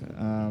fantastic.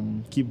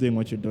 Keep doing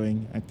what you're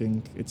doing. I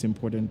think it's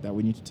important that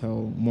we need to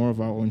tell more of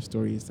our own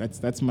stories.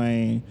 That's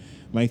my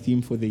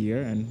theme for the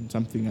year, and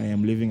something I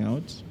am living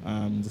out.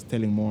 Just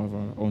telling more of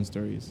our own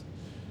stories.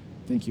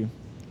 Thank you.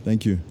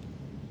 Thank you.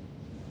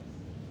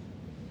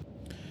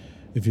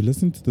 If you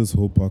listen to this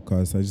whole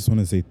podcast, I just want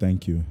to say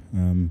thank you.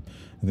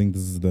 I think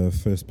this is the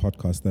first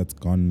podcast that's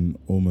gone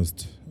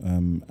almost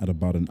at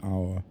about an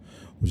hour,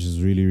 which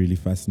is really, really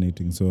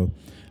fascinating. So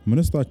I'm going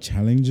to start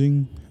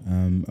challenging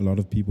a lot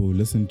of people who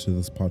listen to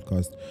this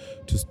podcast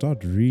to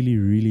start really,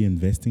 really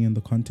investing in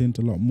the content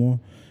a lot more,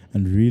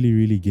 and really,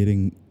 really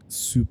getting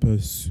super,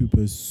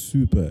 super,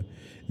 super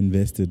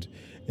invested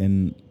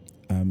in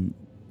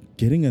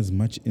getting as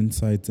much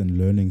insights and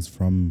learnings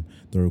from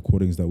the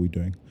recordings that we're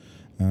doing.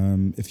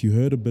 If you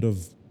heard a bit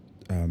of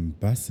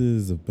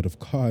buses, a bit of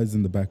cars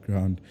in the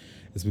background,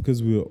 it's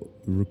because we're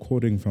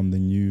recording from the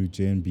new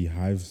J&B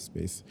Hive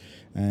space,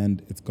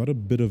 and it's got a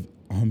bit of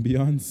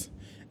ambiance.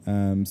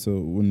 So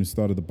when we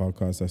started the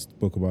podcast, I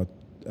spoke about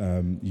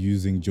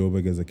using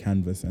Joburg as a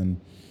canvas,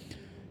 and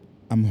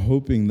I'm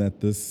hoping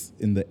that this,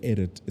 in the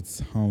edit, it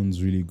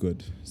sounds really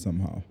good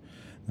somehow.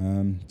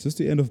 Just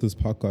to end off this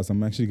podcast,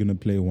 I'm actually going to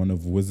play one of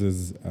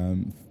Wiza's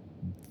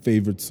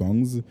favorite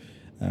songs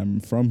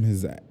from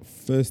his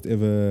first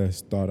ever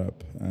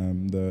startup,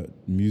 the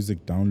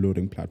music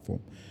downloading platform.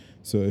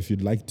 So if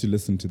you'd like to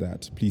listen to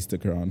that, please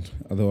stick around.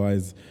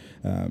 Otherwise,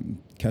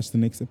 catch the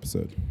next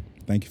episode.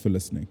 Thank you for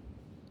listening.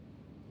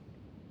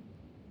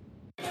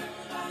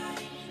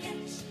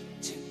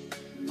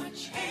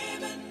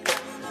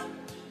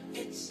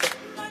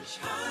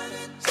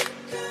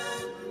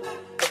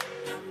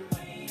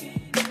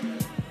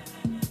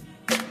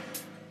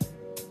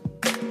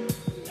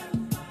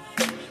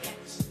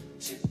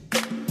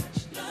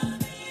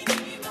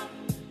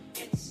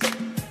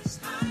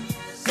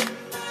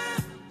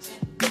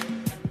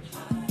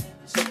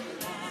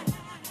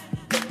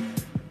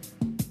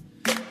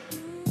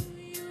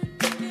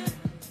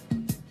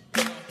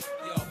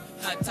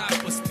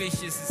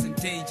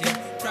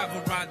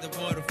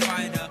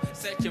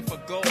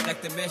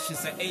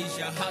 Of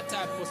Asia, hot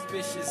type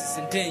auspicious is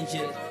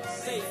endangered.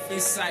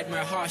 Inside my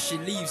heart she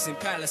lives in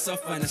palace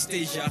of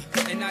anesthesia.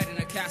 A night in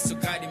a castle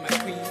guiding my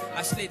queen.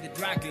 I slay the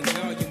dragon,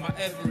 girl, you're my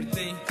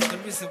everything. The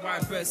reason why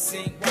birds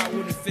sing, why I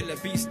wouldn't feel a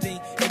bee sting.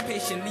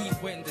 Impatiently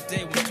waiting the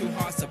day when two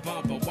hearts are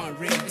bound by one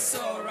ring. It's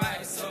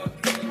alright, it's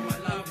okay, my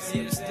love is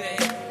here to stay.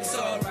 It's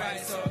alright,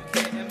 it's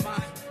okay, am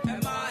I?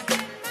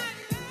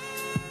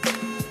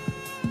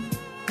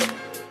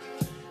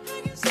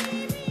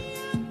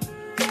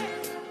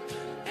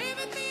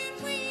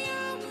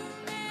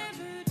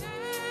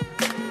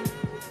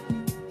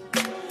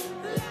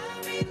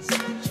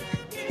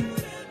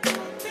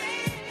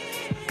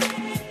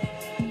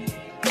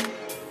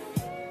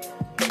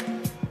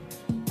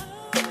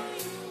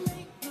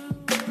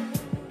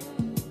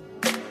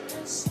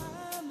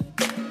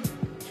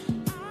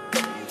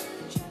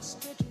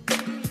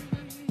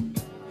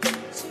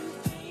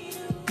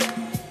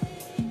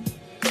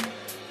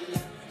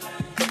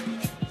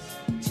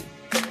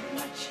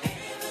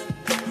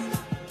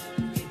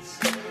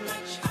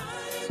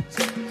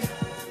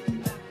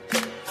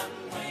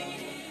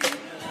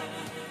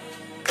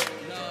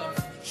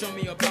 Show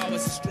me your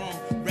powers are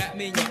strong. Wrap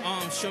me in your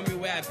arms, show me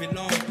where I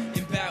belong.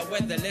 In bad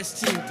weather,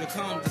 let's team to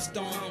calm the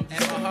storm.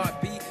 And my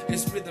heartbeat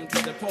is rhythm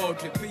to the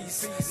poetry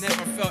piece.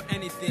 Never felt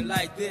anything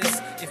like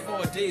this. In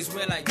 4 days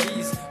were like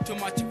these. Too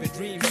much of a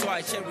dream, so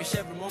I cherish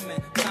every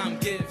moment time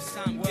gives.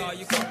 Well,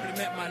 you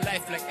compliment my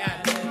life like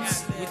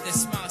ad-libs. With a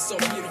smile so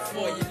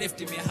beautiful, you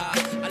lifted me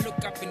high. I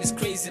look up and it's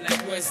crazy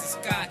like where's the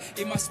sky?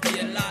 It must be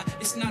a lie,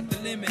 it's not the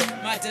limit.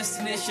 My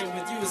destination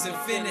with you is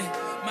infinite.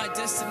 My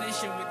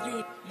destination with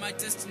you, my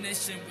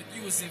destination with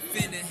you is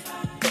infinite.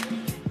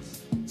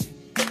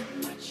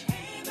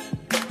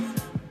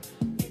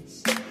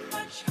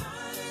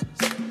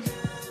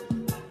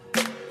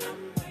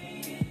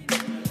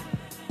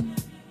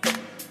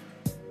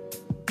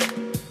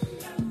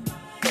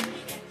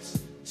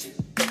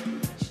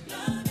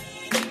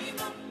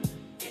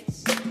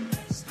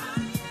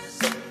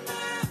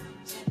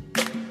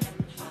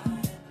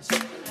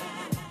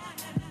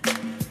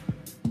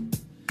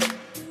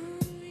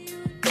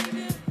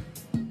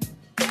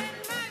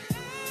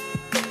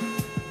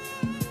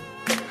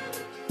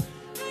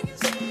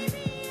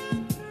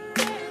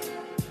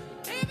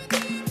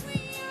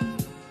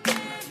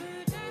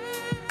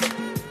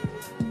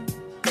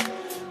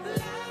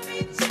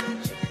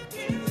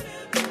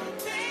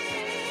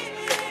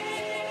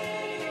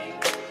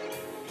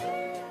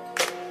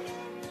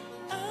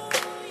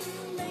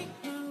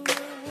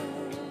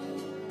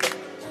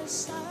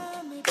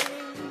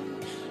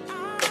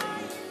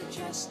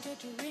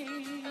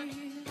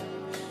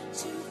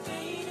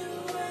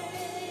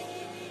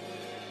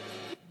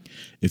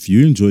 If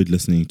you enjoyed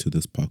listening to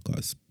this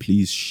podcast,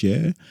 please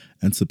share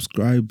and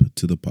subscribe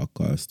to the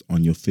podcast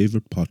on your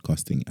favorite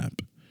podcasting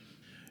app.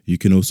 You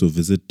can also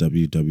visit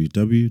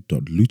www.lucha.com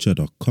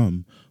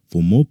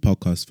for more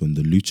podcasts from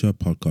the Lucha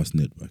Podcast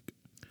Network.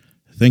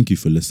 Thank you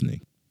for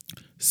listening.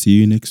 See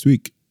you next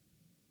week.